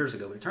 100 years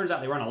ago, but it turns out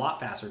they run a lot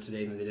faster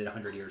today than they did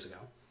 100 years ago.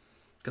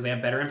 Because they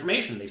have better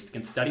information, they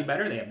can study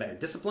better, they have better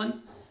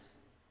discipline.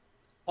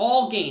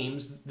 All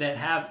games that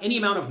have any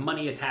amount of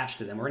money attached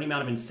to them or any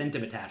amount of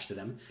incentive attached to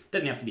them,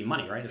 doesn't have to be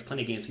money, right? There's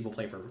plenty of games people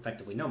play for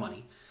effectively no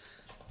money.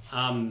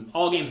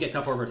 All games get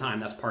tougher over time,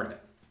 that's part of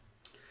it.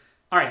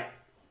 All right,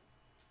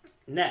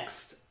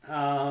 next.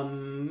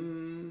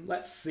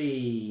 Let's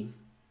see.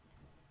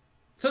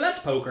 So that's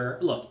poker.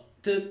 Look,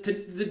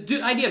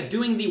 the idea of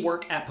doing the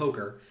work at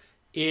poker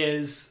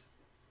is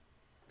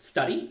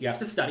study. You have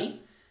to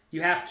study.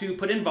 You have to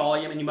put in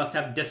volume, and you must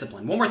have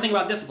discipline. One more thing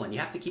about discipline. You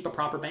have to keep a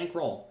proper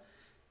bankroll.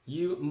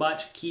 You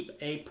must keep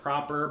a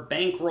proper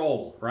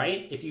bankroll,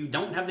 right? If you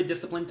don't have the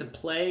discipline to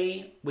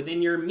play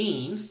within your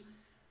means,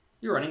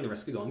 you're running the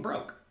risk of going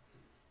broke.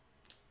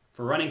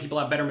 For running, people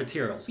have better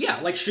materials. Yeah,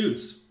 like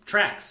shoes,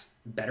 tracks,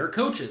 better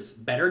coaches,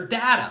 better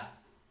data.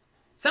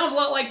 Sounds a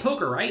lot like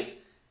poker, right?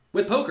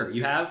 With poker,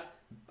 you have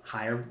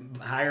higher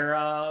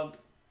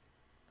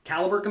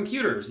caliber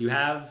computers. You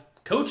have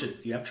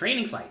coaches. You have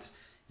training sites.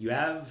 You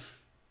have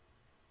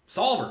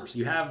solvers.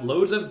 You have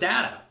loads of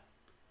data.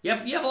 You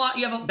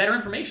have better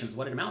information is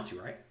what it amounts to,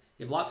 right?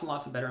 You have lots and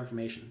lots of better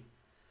information.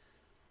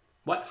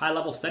 What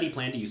high-level study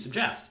plan do you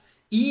suggest?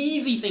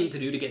 Easy thing to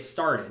do to get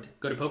started.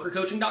 Go to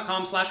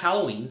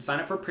pokercoaching.com/Halloween, sign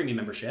up for a premium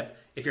membership.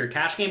 If you're a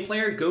cash game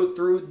player, go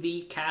through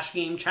the cash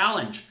game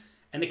challenge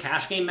and the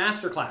cash game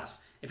masterclass.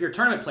 If you're a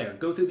tournament player,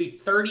 go through the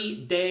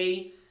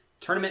 30-day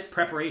tournament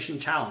preparation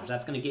challenge.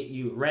 That's going to get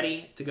you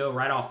ready to go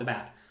right off the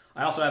bat.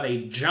 I also have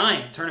a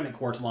giant tournament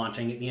course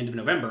launching at the end of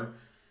November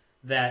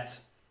that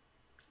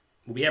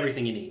will be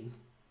everything you need.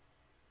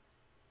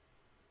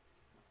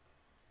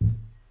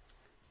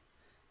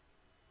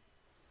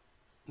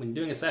 When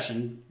doing a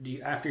session,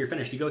 after you're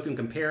finished, you go through and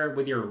compare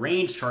with your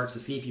range charts to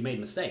see if you made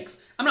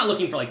mistakes. I'm not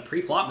looking for like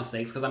pre-flop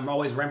mistakes because I'm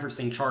always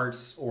referencing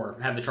charts or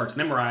have the charts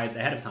memorized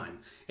ahead of time.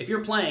 If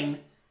you're playing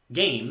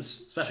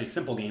games, especially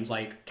simple games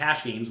like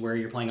cash games where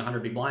you're playing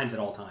 100 big blinds at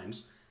all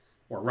times,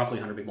 or roughly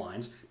 100 big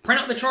blinds,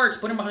 print out the charts,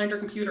 put them behind your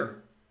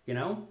computer. You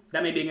know,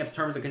 that may be against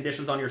terms and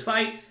conditions on your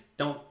site.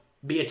 Don't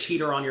be a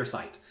cheater on your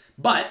site.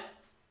 But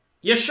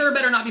you sure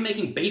better not be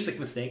making basic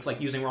mistakes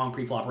like using wrong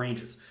pre-flop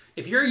ranges.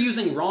 If you're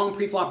using wrong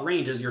pre-flop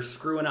ranges, you're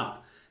screwing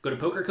up. Go to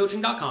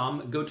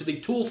pokercoaching.com, go to the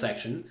tool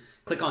section,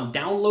 click on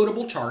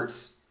downloadable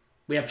charts.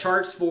 We have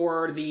charts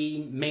for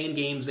the main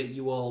games that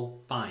you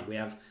will find. We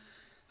have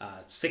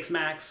 6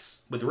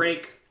 max with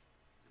rake,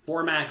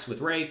 4 max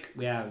with rake.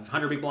 We have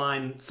 100 big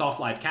blind soft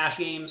live cash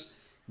games.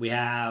 We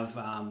have,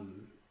 I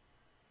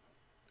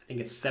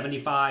think it's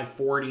 75,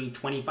 40,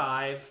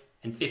 25,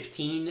 and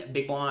 15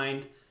 big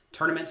blind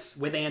tournaments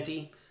with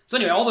ante. So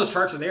anyway, all those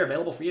charts are there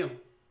available for you.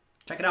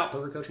 Check it out,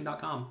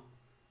 pokercoaching.com.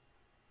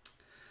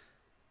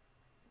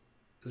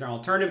 Is there an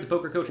alternative to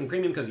Poker Coaching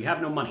Premium because you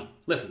have no money?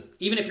 Listen,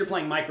 even if you're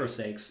playing micro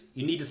stakes,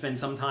 you need to spend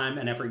some time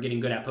and effort getting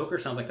good at poker.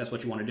 Sounds like that's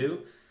what you want to do.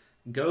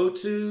 Go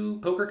to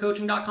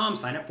pokercoaching.com,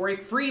 sign up for a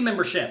free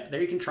membership.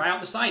 There you can try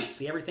out the site,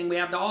 see everything we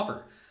have to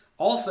offer.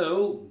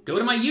 Also, go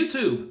to my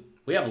YouTube.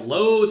 We have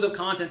loads of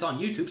content on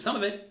YouTube. Some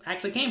of it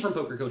actually came from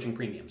Poker Coaching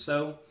Premium.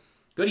 So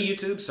go to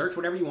YouTube, search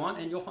whatever you want,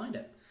 and you'll find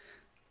it.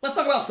 Let's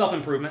talk about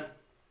self-improvement.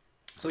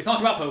 So we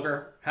talked about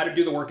poker, how to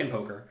do the work in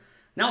poker.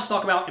 Now let's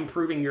talk about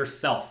improving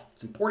yourself.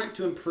 It's important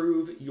to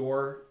improve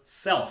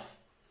yourself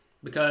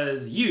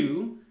because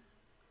you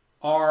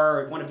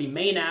are one of the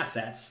main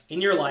assets in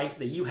your life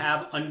that you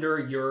have under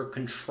your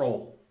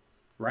control,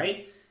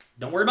 right?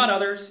 Don't worry about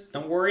others.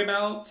 Don't worry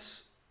about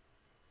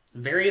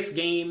various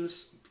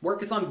games.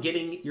 Work is on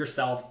getting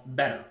yourself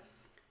better.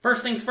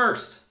 First things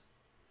first,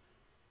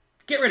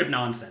 get rid of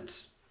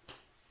nonsense.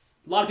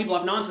 A lot of people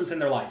have nonsense in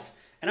their life.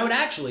 And I would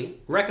actually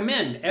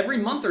recommend every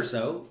month or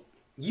so,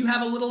 you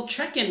have a little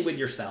check-in with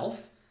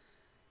yourself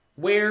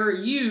where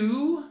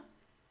you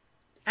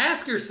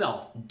ask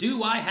yourself,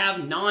 do I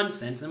have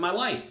nonsense in my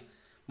life?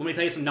 Want me to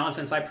tell you some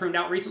nonsense I pruned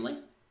out recently?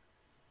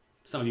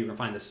 Some of you are going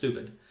to find this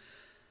stupid.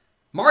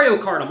 Mario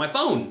Kart on my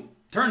phone.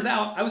 Turns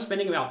out I was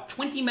spending about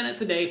 20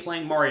 minutes a day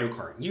playing Mario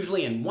Kart,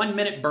 usually in 1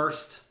 minute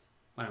bursts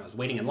when I was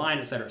waiting in line,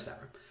 etc.,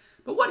 etc.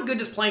 But what good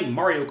does playing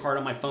Mario Kart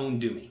on my phone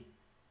do me?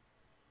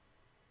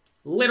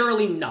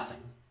 Literally nothing.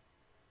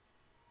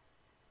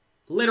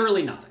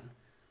 Literally nothing.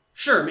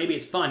 Sure, maybe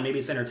it's fun, maybe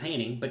it's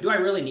entertaining, but do I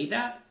really need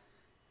that?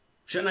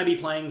 Shouldn't I be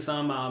playing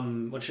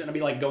some, shouldn't I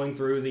be like going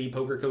through the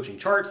poker coaching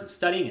charts and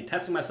studying and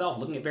testing myself,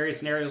 looking at various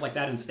scenarios like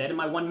that instead in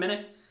my 1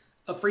 minute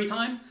of free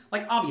time?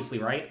 Like, obviously,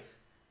 right?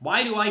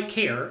 Why do I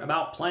care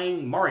about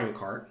playing Mario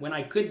Kart when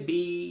I could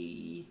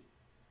be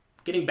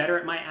getting better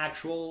at my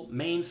actual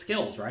main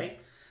skills, right?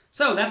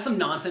 So that's some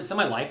nonsense in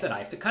my life that I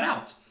have to cut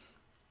out.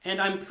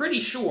 And I'm pretty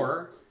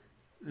sure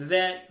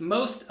that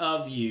most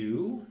of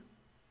you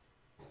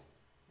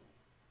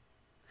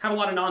have a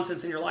lot of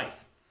nonsense in your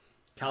life.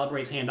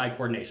 Calibrates hand-eye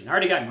coordination. I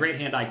already got great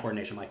hand-eye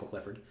coordination, Michael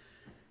Clifford.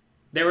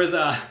 There was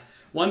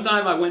one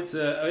time I went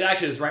to,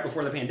 actually it was right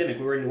before the pandemic,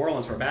 we were in New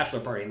Orleans for a bachelor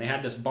party, and they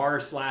had this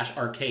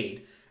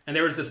bar/arcade. And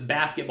there was this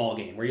basketball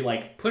game where you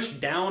like push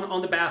down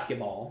on the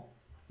basketball,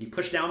 you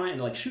push down on it,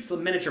 and it like shoots the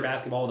miniature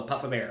basketball with a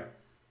puff of air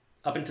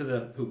up into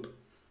the hoop.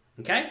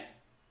 Okay?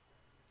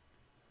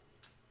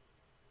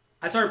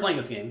 I started playing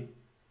this game,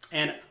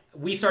 and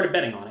we started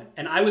betting on it,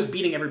 and I was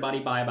beating everybody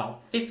by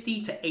about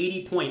 50 to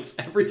 80 points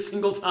every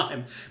single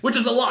time, which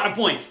is a lot of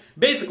points.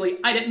 Basically,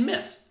 I didn't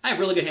miss. I have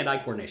really good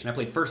hand-eye coordination. I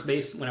played first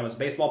base when I was a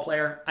baseball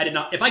player. I did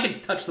not, if I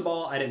could touch the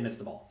ball, I didn't miss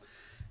the ball.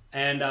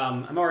 And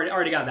I'm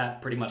already got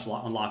that pretty much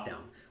on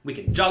lockdown. We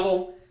can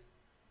juggle.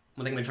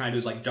 One thing I'm trying to do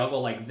is like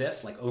juggle like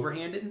this, like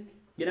overhanded.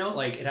 You know,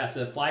 like it has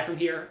to fly from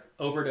here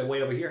over to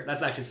way over here.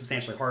 That's actually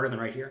substantially harder than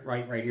right here.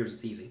 Right here is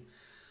it's easy.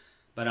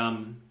 But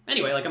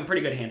anyway, like I'm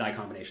pretty good hand-eye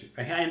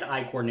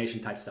coordination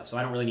type stuff, so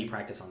I don't really need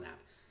practice on that.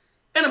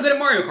 And I'm good at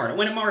Mario Kart. I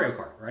win at Mario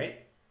Kart, right?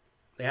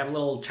 They have a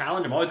little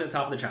challenge. I'm always at the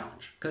top of the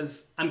challenge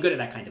because I'm good at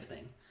that kind of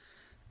thing.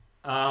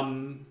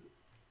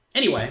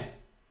 Anyway,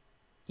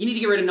 you need to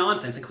get rid of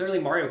nonsense, and clearly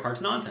Mario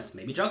Kart's nonsense.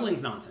 Maybe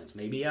juggling's nonsense.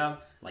 Maybe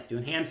like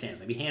doing handstands.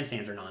 Maybe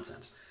handstands are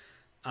nonsense.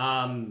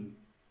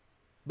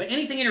 But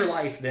anything in your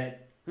life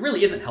that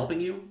really isn't helping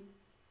you,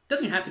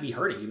 doesn't even have to be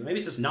hurting you, but maybe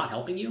it's just not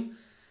helping you,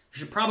 you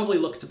should probably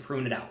look to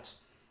prune it out.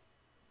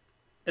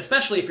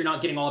 Especially if you're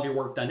not getting all of your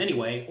work done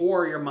anyway,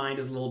 or your mind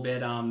is a little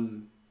bit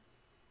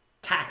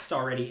taxed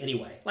already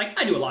anyway. Like,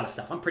 I do a lot of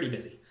stuff. I'm pretty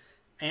busy.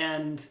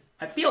 And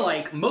I feel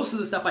like most of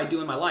the stuff I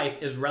do in my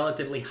life is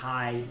relatively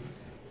high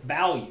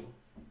value.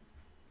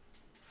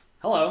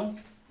 Hello.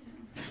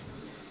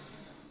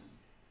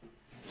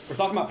 We're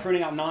talking about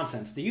pruning out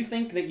nonsense. Do you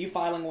think that you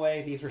filing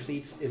away these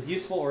receipts is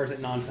useful, or is it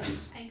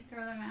nonsense? I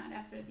throw them out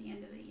after the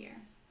end of the year.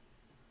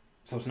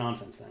 So it's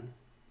nonsense then?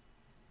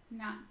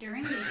 Not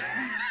during the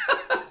year.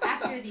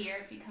 After the year,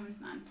 it becomes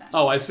nonsense.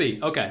 Oh, I see.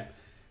 Okay.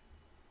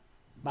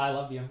 Bye, I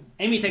love you.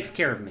 Amy takes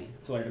care of me.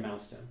 That's what it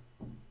amounts to.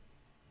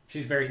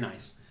 She's very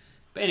nice.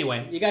 But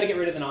anyway, you got to get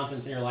rid of the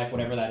nonsense in your life,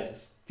 whatever that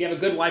is. If you have a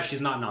good wife,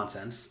 she's not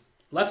nonsense.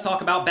 Let's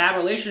talk about bad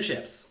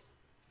relationships.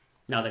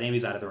 Now that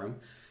Amy's out of the room.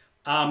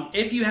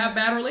 If you have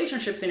bad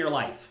relationships in your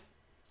life,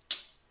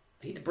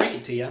 I hate to break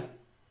it to you,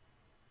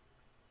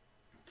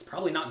 it's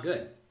probably not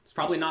good. It's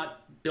probably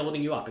not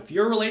building you up. If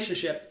your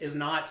relationship is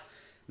not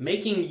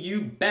making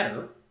you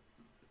better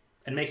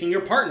and making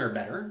your partner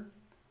better,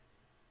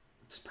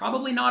 it's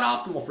probably not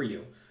optimal for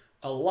you.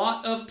 A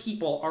lot of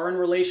people are in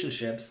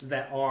relationships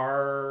that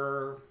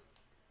are,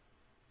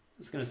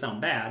 it's going to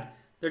sound bad,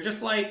 they're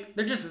just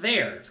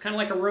there. It's kind of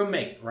like a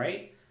roommate,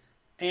 right?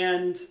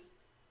 And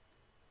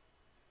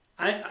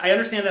I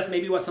understand that's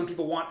maybe what some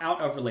people want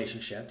out of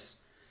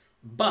relationships,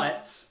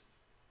 but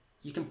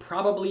you can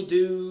probably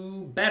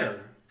do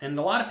better. And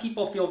a lot of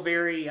people feel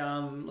very,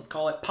 let's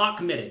call it pot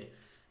committed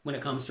when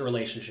it comes to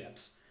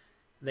relationships.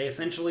 They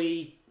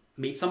essentially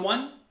meet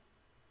someone,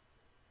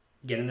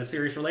 get in a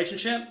serious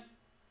relationship.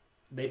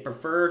 They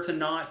prefer to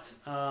not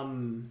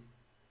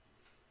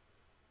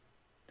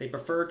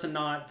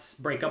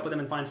break up with them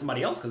and find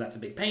somebody else because that's a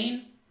big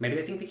pain. Maybe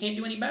they think they can't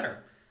do any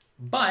better.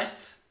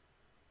 But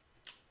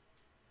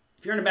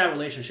if you're in a bad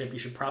relationship, you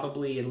should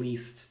probably at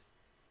least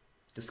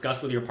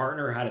discuss with your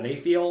partner how do they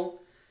feel.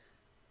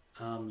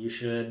 You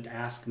should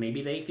ask,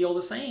 maybe they feel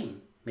the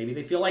same. Maybe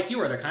they feel like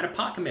you are. They're kind of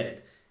pot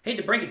committed. Hate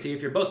to break it to you,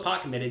 if you're both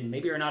pot committed,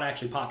 maybe you're not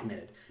actually pot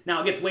committed.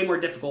 Now, it gets way more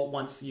difficult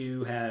once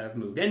you have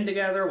moved in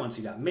together, once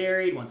you got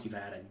married, once you've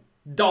had a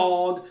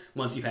dog,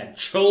 once you've had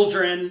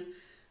children,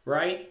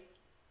 right?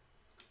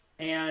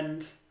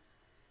 And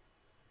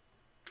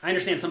I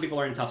understand some people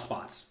are in tough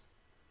spots,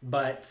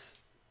 but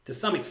to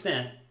some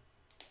extent,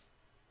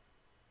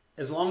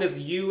 as long as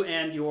you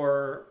and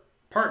your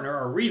partner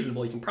are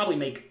reasonable, you can probably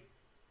make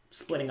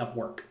splitting up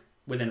work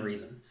within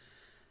reason.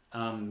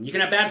 You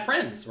can have bad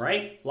friends,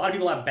 right? A lot of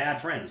people have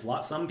bad friends.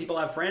 Some people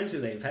have friends who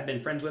they've been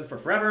friends with for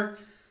forever.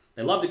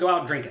 They love to go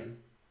out drinking.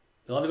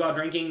 They love to go out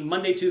drinking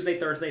Monday, Tuesday,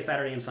 Thursday,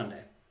 Saturday, and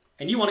Sunday.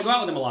 And you want to go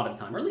out with them a lot of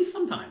the time, or at least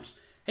sometimes.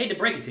 hate to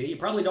break it to you, you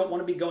probably don't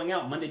want to be going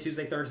out Monday,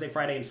 Tuesday, Thursday,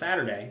 Friday, and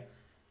Saturday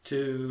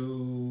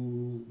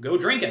to go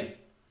drinking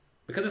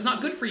because it's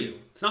not good for you.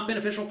 It's not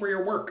beneficial for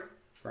your work,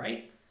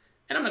 right?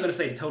 And I'm not going to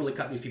say to totally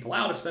cut these people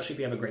out, especially if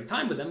you have a great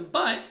time with them,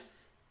 but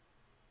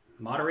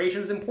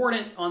moderation is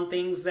important on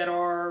things that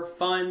are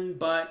fun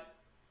but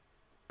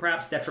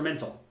perhaps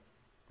detrimental,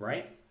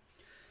 right?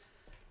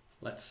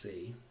 Let's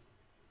see.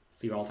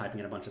 So you're all typing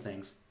in a bunch of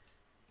things.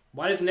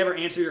 Why does it never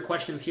answer your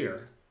questions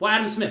here? Well,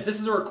 Adam Smith,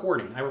 this is a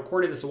recording. I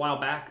recorded this a while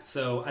back,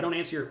 so I don't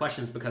answer your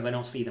questions because I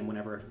don't see them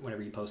whenever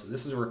you post them.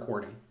 This is a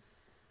recording.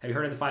 Have you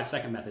heard of the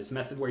 5-second method? It's a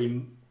method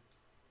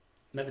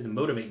method to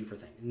motivate you for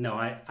things. No,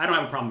 I don't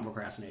have a problem with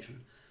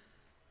procrastination.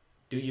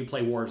 Do you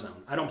play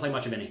Warzone? I don't play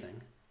much of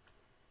anything.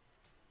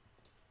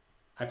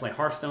 I play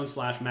Hearthstone /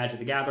 Magic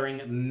the Gathering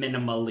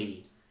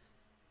minimally.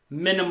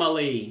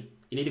 Minimally.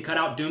 You need to cut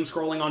out doom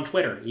scrolling on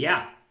Twitter.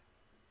 Yeah.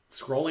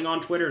 Scrolling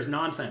on Twitter is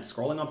nonsense.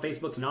 Scrolling on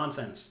Facebook's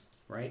nonsense,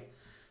 right?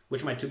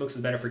 Which of my 2 books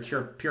is better for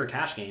pure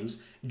cash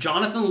games?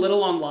 Jonathan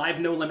Little on Live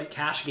No Limit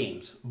Cash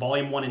Games,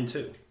 Volume 1 and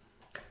 2.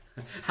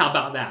 How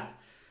about that?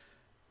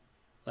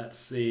 Let's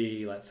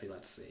see.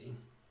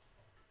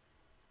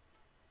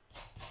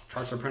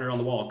 Charts are printed on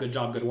the wall. Good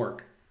job, good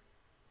work.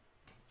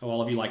 Oh,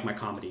 all of you like my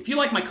comedy. If you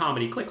like my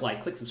comedy, click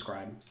like, click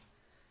subscribe.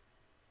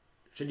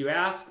 Should you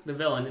ask the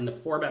villain in the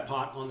 4-bet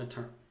pot on the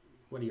turn?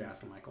 What are you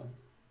asking, Michael?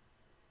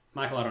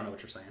 Michael, I don't know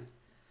what you're saying.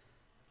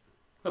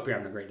 Hope you're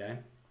having a great day.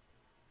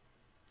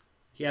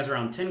 He has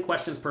around 10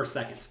 questions per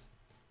second.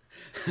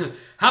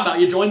 How about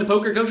you join the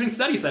poker coaching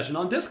study session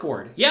on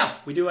Discord? Yeah,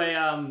 we do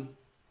a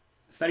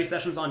study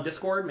sessions on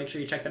Discord. Make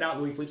sure you check that out.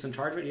 Louis Philippe's in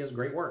charge of it. He does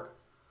great work.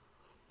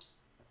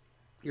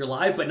 You're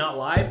live but not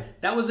live?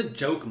 That was a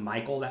joke,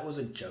 Michael. That was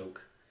a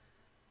joke.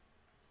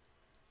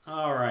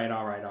 All right.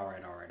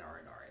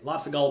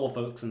 Lots of gullible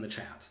folks in the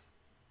chat.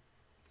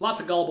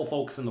 Lots of gullible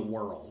folks in the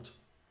world.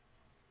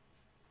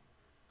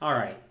 All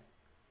right.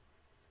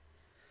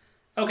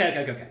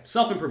 Okay.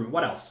 Self-improvement.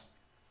 What else?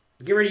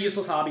 Get rid of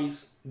useless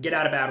hobbies. Get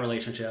out of bad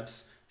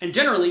relationships. And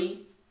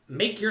generally,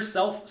 make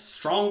yourself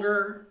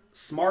stronger,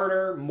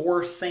 smarter,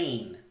 more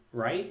sane,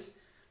 right?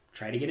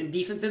 Try to get in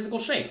decent physical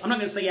shape. I'm not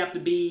going to say you have to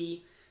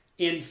be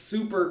in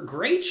super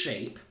great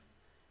shape,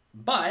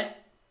 but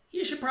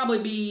you should probably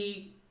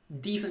be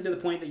decent to the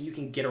point that you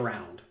can get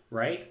around,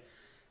 right?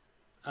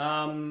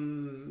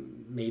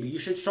 Maybe you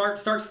should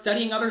start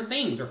studying other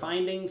things or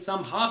finding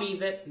some hobby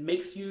that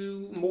makes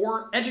you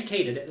more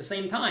educated at the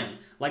same time.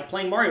 Like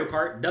playing Mario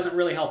Kart doesn't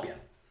really help you.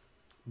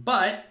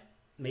 But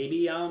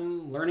maybe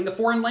learning a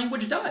foreign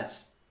language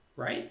does,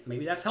 right?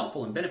 Maybe that's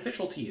helpful and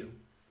beneficial to you,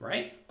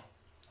 right?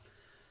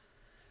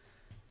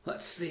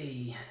 Let's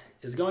see.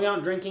 Is going out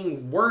and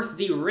drinking worth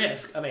the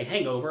risk of a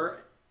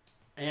hangover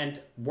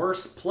and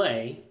worse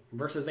play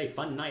versus a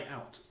fun night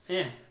out?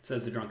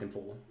 Says the drunken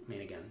fool. I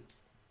mean, again,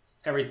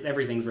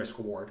 everything's risk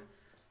reward.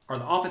 Are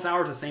the office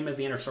hours the same as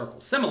the inner circle?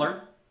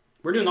 Similar.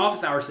 We're doing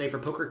office hours today for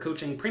Poker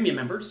Coaching Premium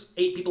members.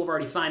 8 people have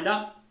already signed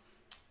up.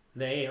 I'm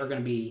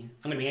going to be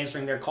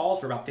answering their calls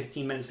for about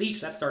 15 minutes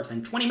each. That starts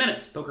in 20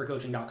 minutes.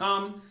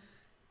 PokerCoaching.com.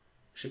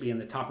 Should be in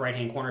the top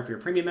right-hand corner if you're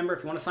a premium member.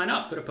 If you want to sign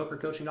up, go to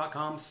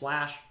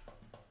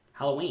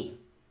PokerCoaching.com/Halloween.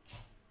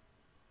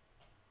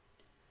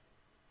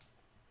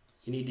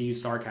 You need to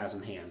use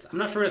sarcasm hands. I'm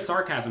not sure what a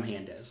sarcasm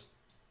hand is.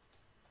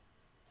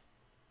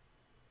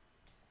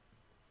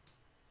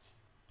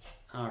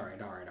 All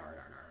right.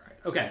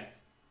 Okay.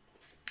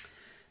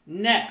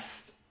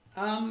 Next,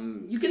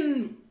 you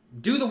can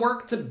do the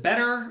work to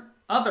better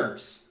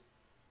others.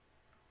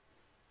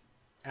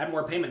 Add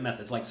more payment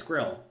methods like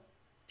Skrill.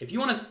 If you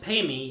want to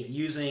pay me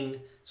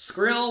using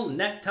Skrill,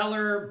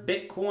 NetTeller,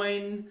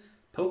 Bitcoin,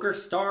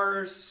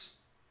 PokerStars,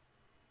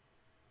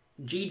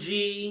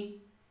 GG,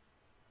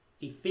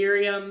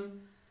 Ethereum,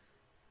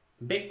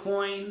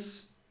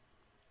 Bitcoins,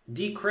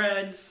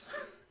 Decreds,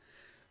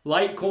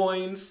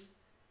 Litecoins,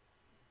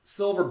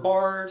 silver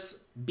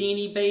bars,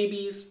 beanie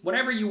babies,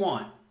 whatever you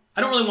want.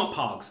 I don't really want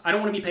Pogs. I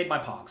don't want to be paid by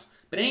Pogs.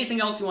 But anything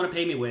else you want to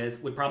pay me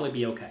with would probably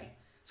be okay.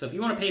 So if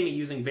you want to pay me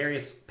using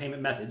various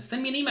payment methods,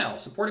 send me an email,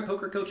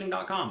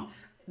 support@pokercoaching.com.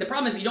 The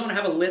problem is you don't want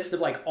to have a list of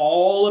like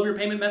all of your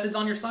payment methods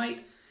on your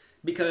site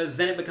because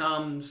then it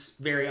becomes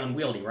very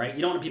unwieldy, right?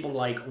 You don't want people to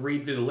like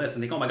read through the list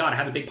and think, oh my God, I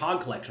have a big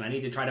Pog collection. I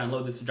need to try to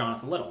unload this to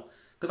Jonathan Little.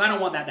 Because I don't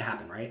want that to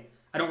happen, right?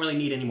 I don't really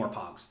need any more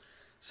Pogs.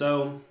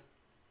 So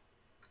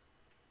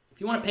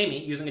if you want to pay me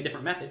using a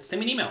different method,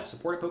 send me an email,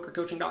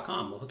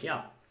 support@pokercoaching.com. We'll hook you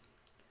up.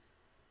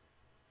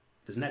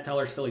 Does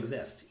NetTeller still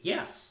exist?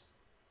 Yes.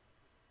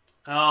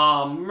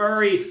 Oh,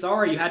 Murray,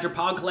 sorry, you had your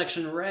Pog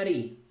collection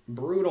ready.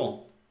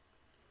 Brutal.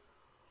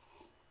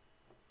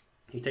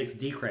 He takes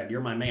Decred.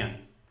 You're my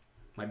man.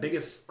 My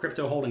biggest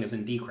crypto holding is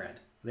in Decred.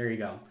 There you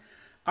go.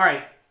 All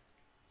right.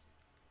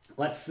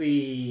 Let's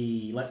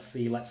see.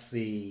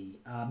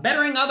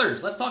 Bettering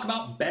others. Let's talk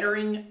about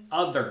bettering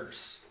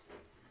others.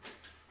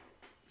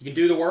 You can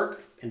do the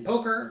work in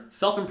poker,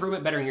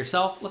 self-improvement, bettering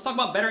yourself. Let's talk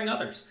about bettering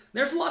others.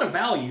 There's a lot of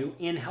value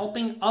in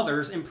helping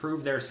others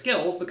improve their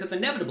skills because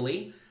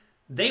inevitably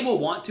they will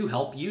want to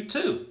help you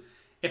too.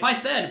 If I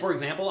said, for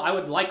example, I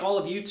would like all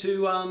of you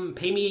to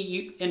pay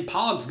me in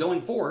pogs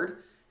going forward,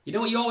 you know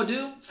what you all would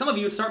do? Some of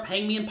you would start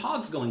paying me in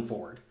pogs going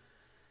forward.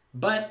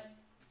 But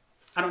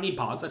I don't need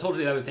pogs. I told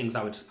you the other things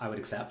I would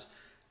accept.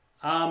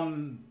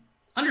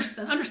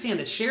 Understand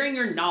that sharing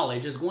your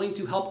knowledge is going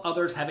to help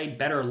others have a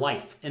better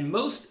life. And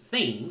most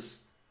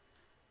things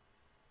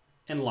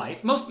in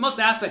life, most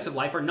aspects of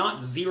life are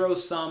not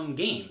zero-sum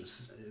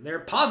games. They're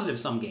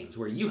positive-sum games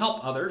where you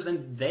help others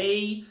and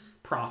they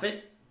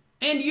profit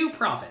and you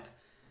profit.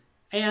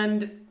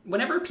 And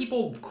whenever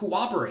people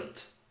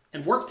cooperate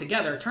and work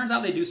together, it turns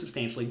out they do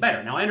substantially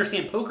better. Now, I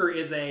understand poker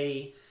is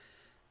a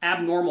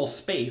abnormal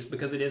space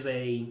because it is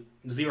a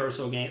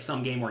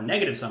zero-sum game or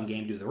negative-sum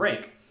game due to the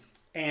rake.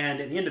 And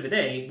at the end of the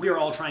day, we are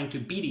all trying to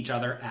beat each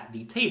other at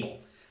the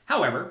table.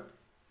 However,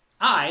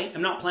 I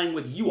am not playing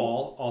with you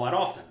all that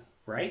often,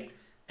 right?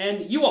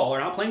 And you all are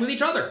not playing with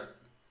each other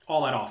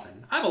all that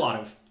often. I have a lot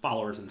of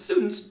followers and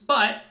students,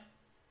 but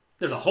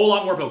there's a whole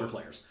lot more poker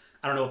players.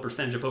 I don't know what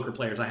percentage of poker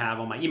players I have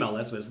on my email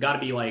list, but it's got to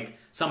be like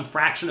some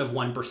fraction of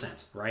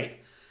 1%, right?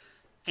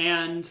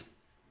 And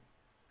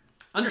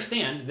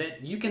understand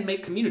that you can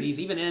make communities,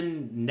 even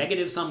in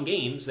negative-sum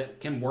games,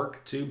 that can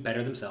work to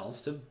better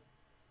themselves, to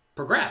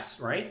progress,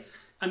 right?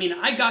 I mean,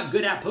 I got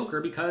good at poker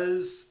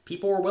because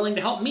people were willing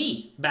to help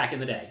me back in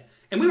the day.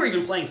 And we were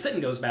even playing sit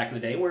and goes back in the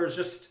day where it was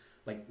just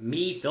like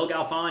me, Phil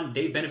Galfond,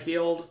 Dave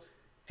Benefield,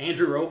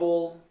 Andrew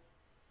Roble,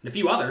 and a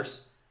few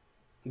others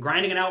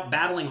grinding it out,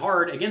 battling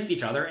hard against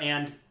each other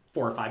and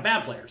 4 or 5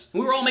 bad players.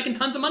 We were all making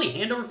tons of money,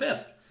 hand over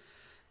fist.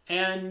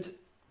 And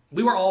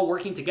we were all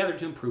working together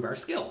to improve our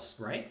skills,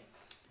 right?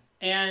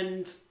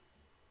 And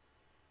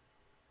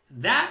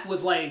that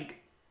was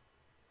like,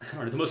 I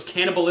don't know, the most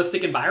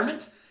cannibalistic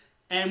environment,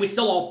 and we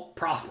still all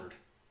prospered.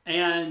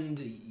 And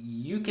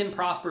you can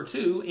prosper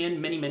too in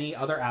many, many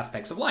other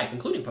aspects of life,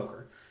 including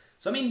poker.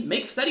 So, I mean,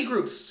 make study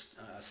groups,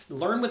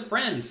 learn with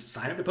friends,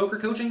 sign up to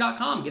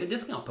pokercoaching.com, get a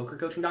discount,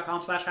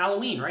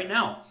 pokercoaching.com/Halloween right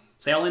now.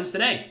 Sale ends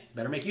today.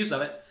 Better make use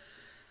of it.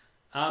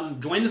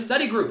 Join the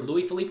study group.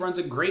 Louis Philippe runs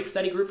a great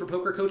study group for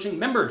poker coaching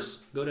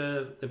members. Go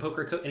to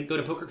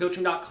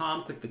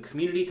pokercoaching.com, click the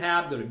community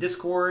tab, go to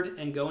Discord,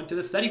 and go into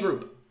the study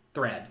group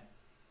thread.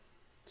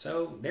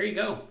 So there you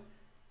go.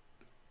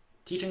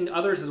 Teaching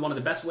others is one of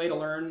the best ways to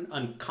learn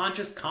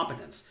unconscious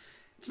competence.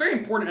 It's very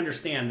important to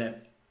understand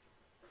that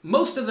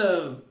most of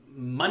the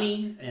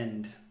money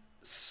and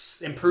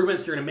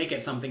improvements you're going to make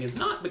at something is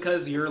not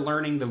because you're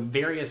learning the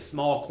various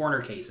small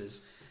corner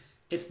cases.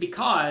 It's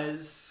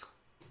because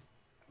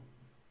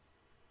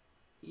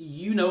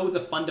you know the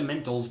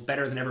fundamentals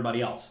better than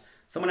everybody else.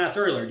 Someone asked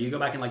earlier, do you go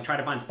back and like try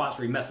to find spots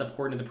where you messed up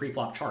according to the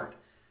pre-flop chart?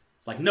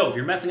 It's like, no, if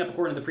you're messing up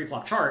according to the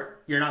pre-flop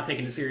chart, you're not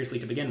taking it seriously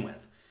to begin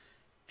with.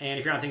 And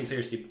if you're not taking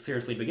it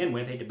seriously to begin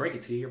with, hate to break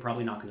it to you, you're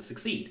probably not going to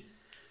succeed.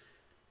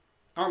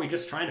 Aren't we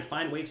just trying to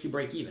find ways to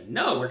break even?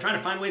 No, we're trying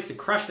to find ways to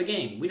crush the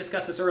game. We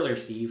discussed this earlier,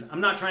 Steve. I'm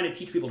not trying to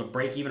teach people to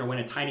break even or win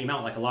a tiny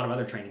amount like a lot of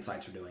other training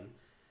sites are doing.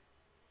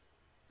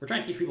 We're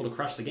trying to teach people to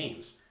crush the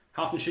games.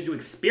 How often should you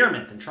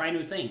experiment and try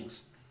new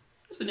things?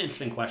 That's an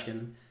interesting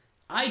question.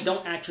 I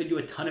don't actually do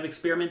a ton of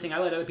experimenting. I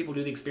let other people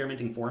do the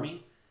experimenting for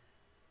me.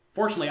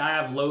 Fortunately, I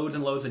have loads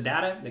and loads of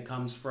data that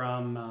comes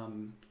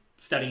from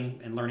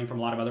studying and learning from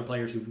a lot of other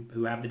players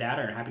who have the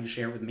data and are happy to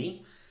share it with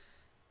me.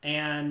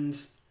 And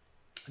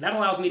that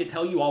allows me to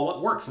tell you all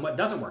what works and what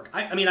doesn't work.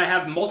 I mean, I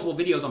have multiple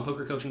videos on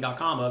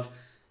pokercoaching.com of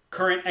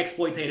current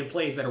exploitative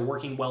plays that are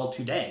working well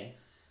today.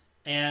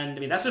 And I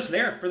mean, that's just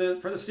there for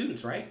the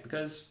students, right?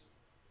 Because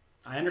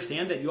I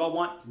understand that you all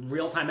want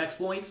real-time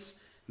exploits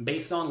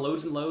based on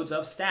loads and loads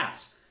of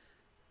stats.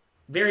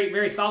 Very,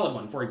 very solid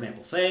one, for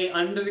example. Say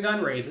under the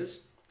gun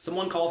raises,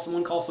 someone calls,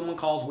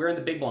 we're in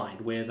the big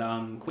blind with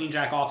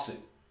queen-jack offsuit.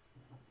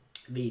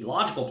 The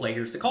logical play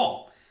here is to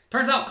call.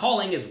 Turns out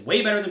calling is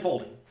way better than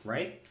folding,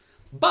 right?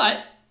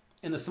 But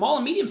in the small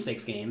and medium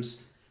stakes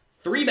games,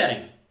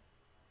 3-betting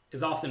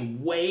is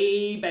often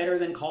way better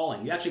than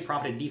calling. You actually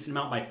profit a decent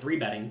amount by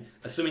 3-betting,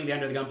 assuming the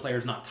under-the-gun player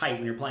is not tight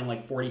when you're playing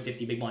like 40,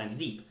 50 big blinds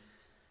deep.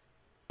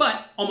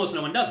 But almost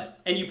no one does it.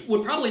 And you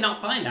would probably not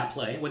find that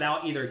play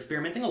without either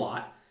experimenting a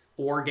lot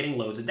or getting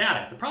loads of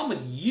data. The problem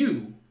with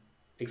you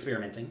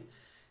experimenting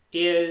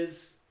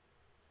is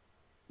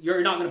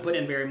you're not going to put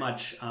in very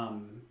much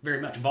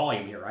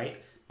volume here,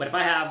 right? But if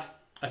I have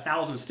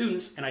 1,000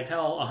 students and I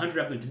tell 100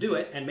 of them to do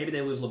it, and maybe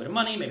they lose a little bit of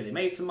money, maybe they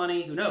make some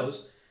money, who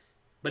knows?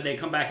 But they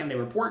come back and they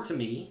report to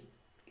me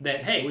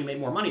that, hey, we made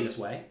more money this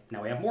way.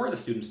 Now we have more of the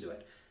students do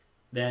it.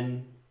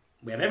 Then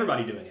we have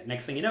everybody doing it.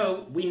 Next thing you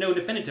know, we know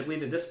definitively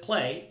that this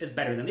play is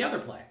better than the other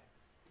play.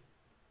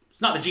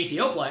 It's not the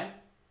GTO play,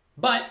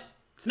 but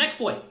it's an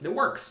exploit that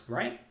works,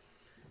 right?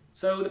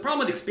 So the problem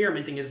with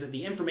experimenting is that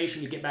the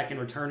information you get back in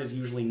return is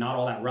usually not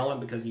all that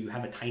relevant because you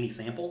have a tiny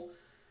sample,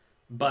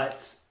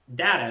 but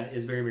data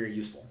is very, very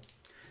useful.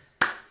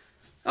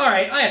 All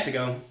right, I have to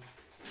go.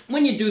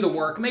 When you do the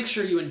work, make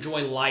sure you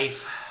enjoy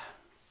life.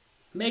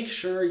 Make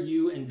sure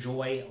you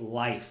enjoy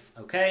life,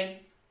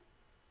 okay?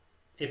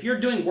 If you're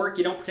doing work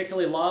you don't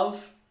particularly love,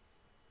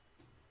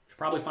 you should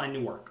probably find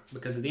new work.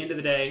 Because at the end of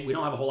the day, we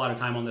don't have a whole lot of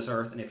time on this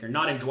earth. And if you're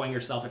not enjoying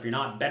yourself, if you're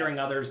not bettering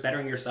others,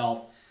 bettering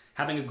yourself,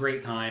 having a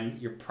great time,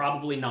 you're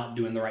probably not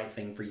doing the right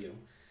thing for you.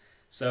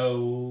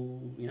 So,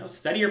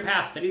 study your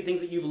past, study the things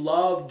that you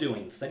love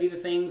doing, study the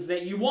things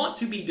that you want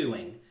to be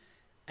doing,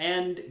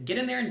 and get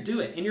in there and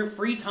do it. In your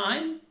free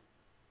time,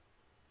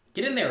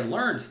 get in there,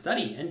 learn,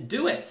 study, and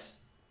do it.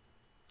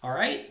 All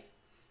right?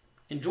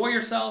 Enjoy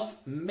yourself.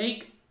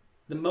 Make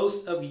the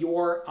most of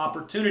your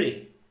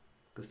opportunity,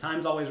 because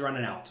time's always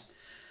running out.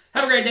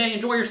 Have a great day.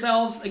 Enjoy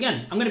yourselves.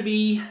 Again, I'm going to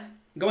be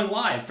going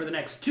live for the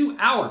next 2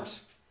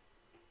 hours,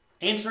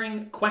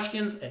 answering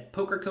questions at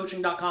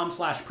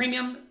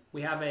pokercoaching.com/premium.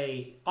 We have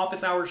a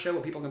office hours show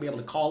where people are going to be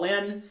able to call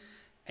in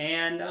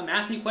and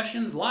ask me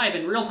questions live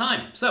in real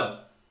time. So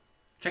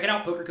check it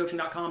out,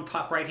 pokercoaching.com,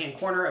 top right-hand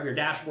corner of your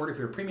dashboard if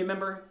you're a premium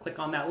member. Click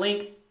on that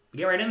link.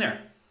 Get right in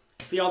there.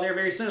 I'll see y'all there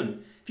very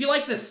soon. If you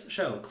like this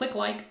show, click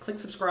like, click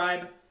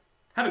subscribe.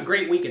 Have a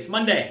great week. It's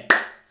Monday.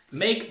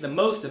 Make the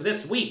most of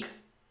this week.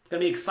 It's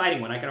going to be an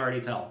exciting one, I can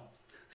already tell.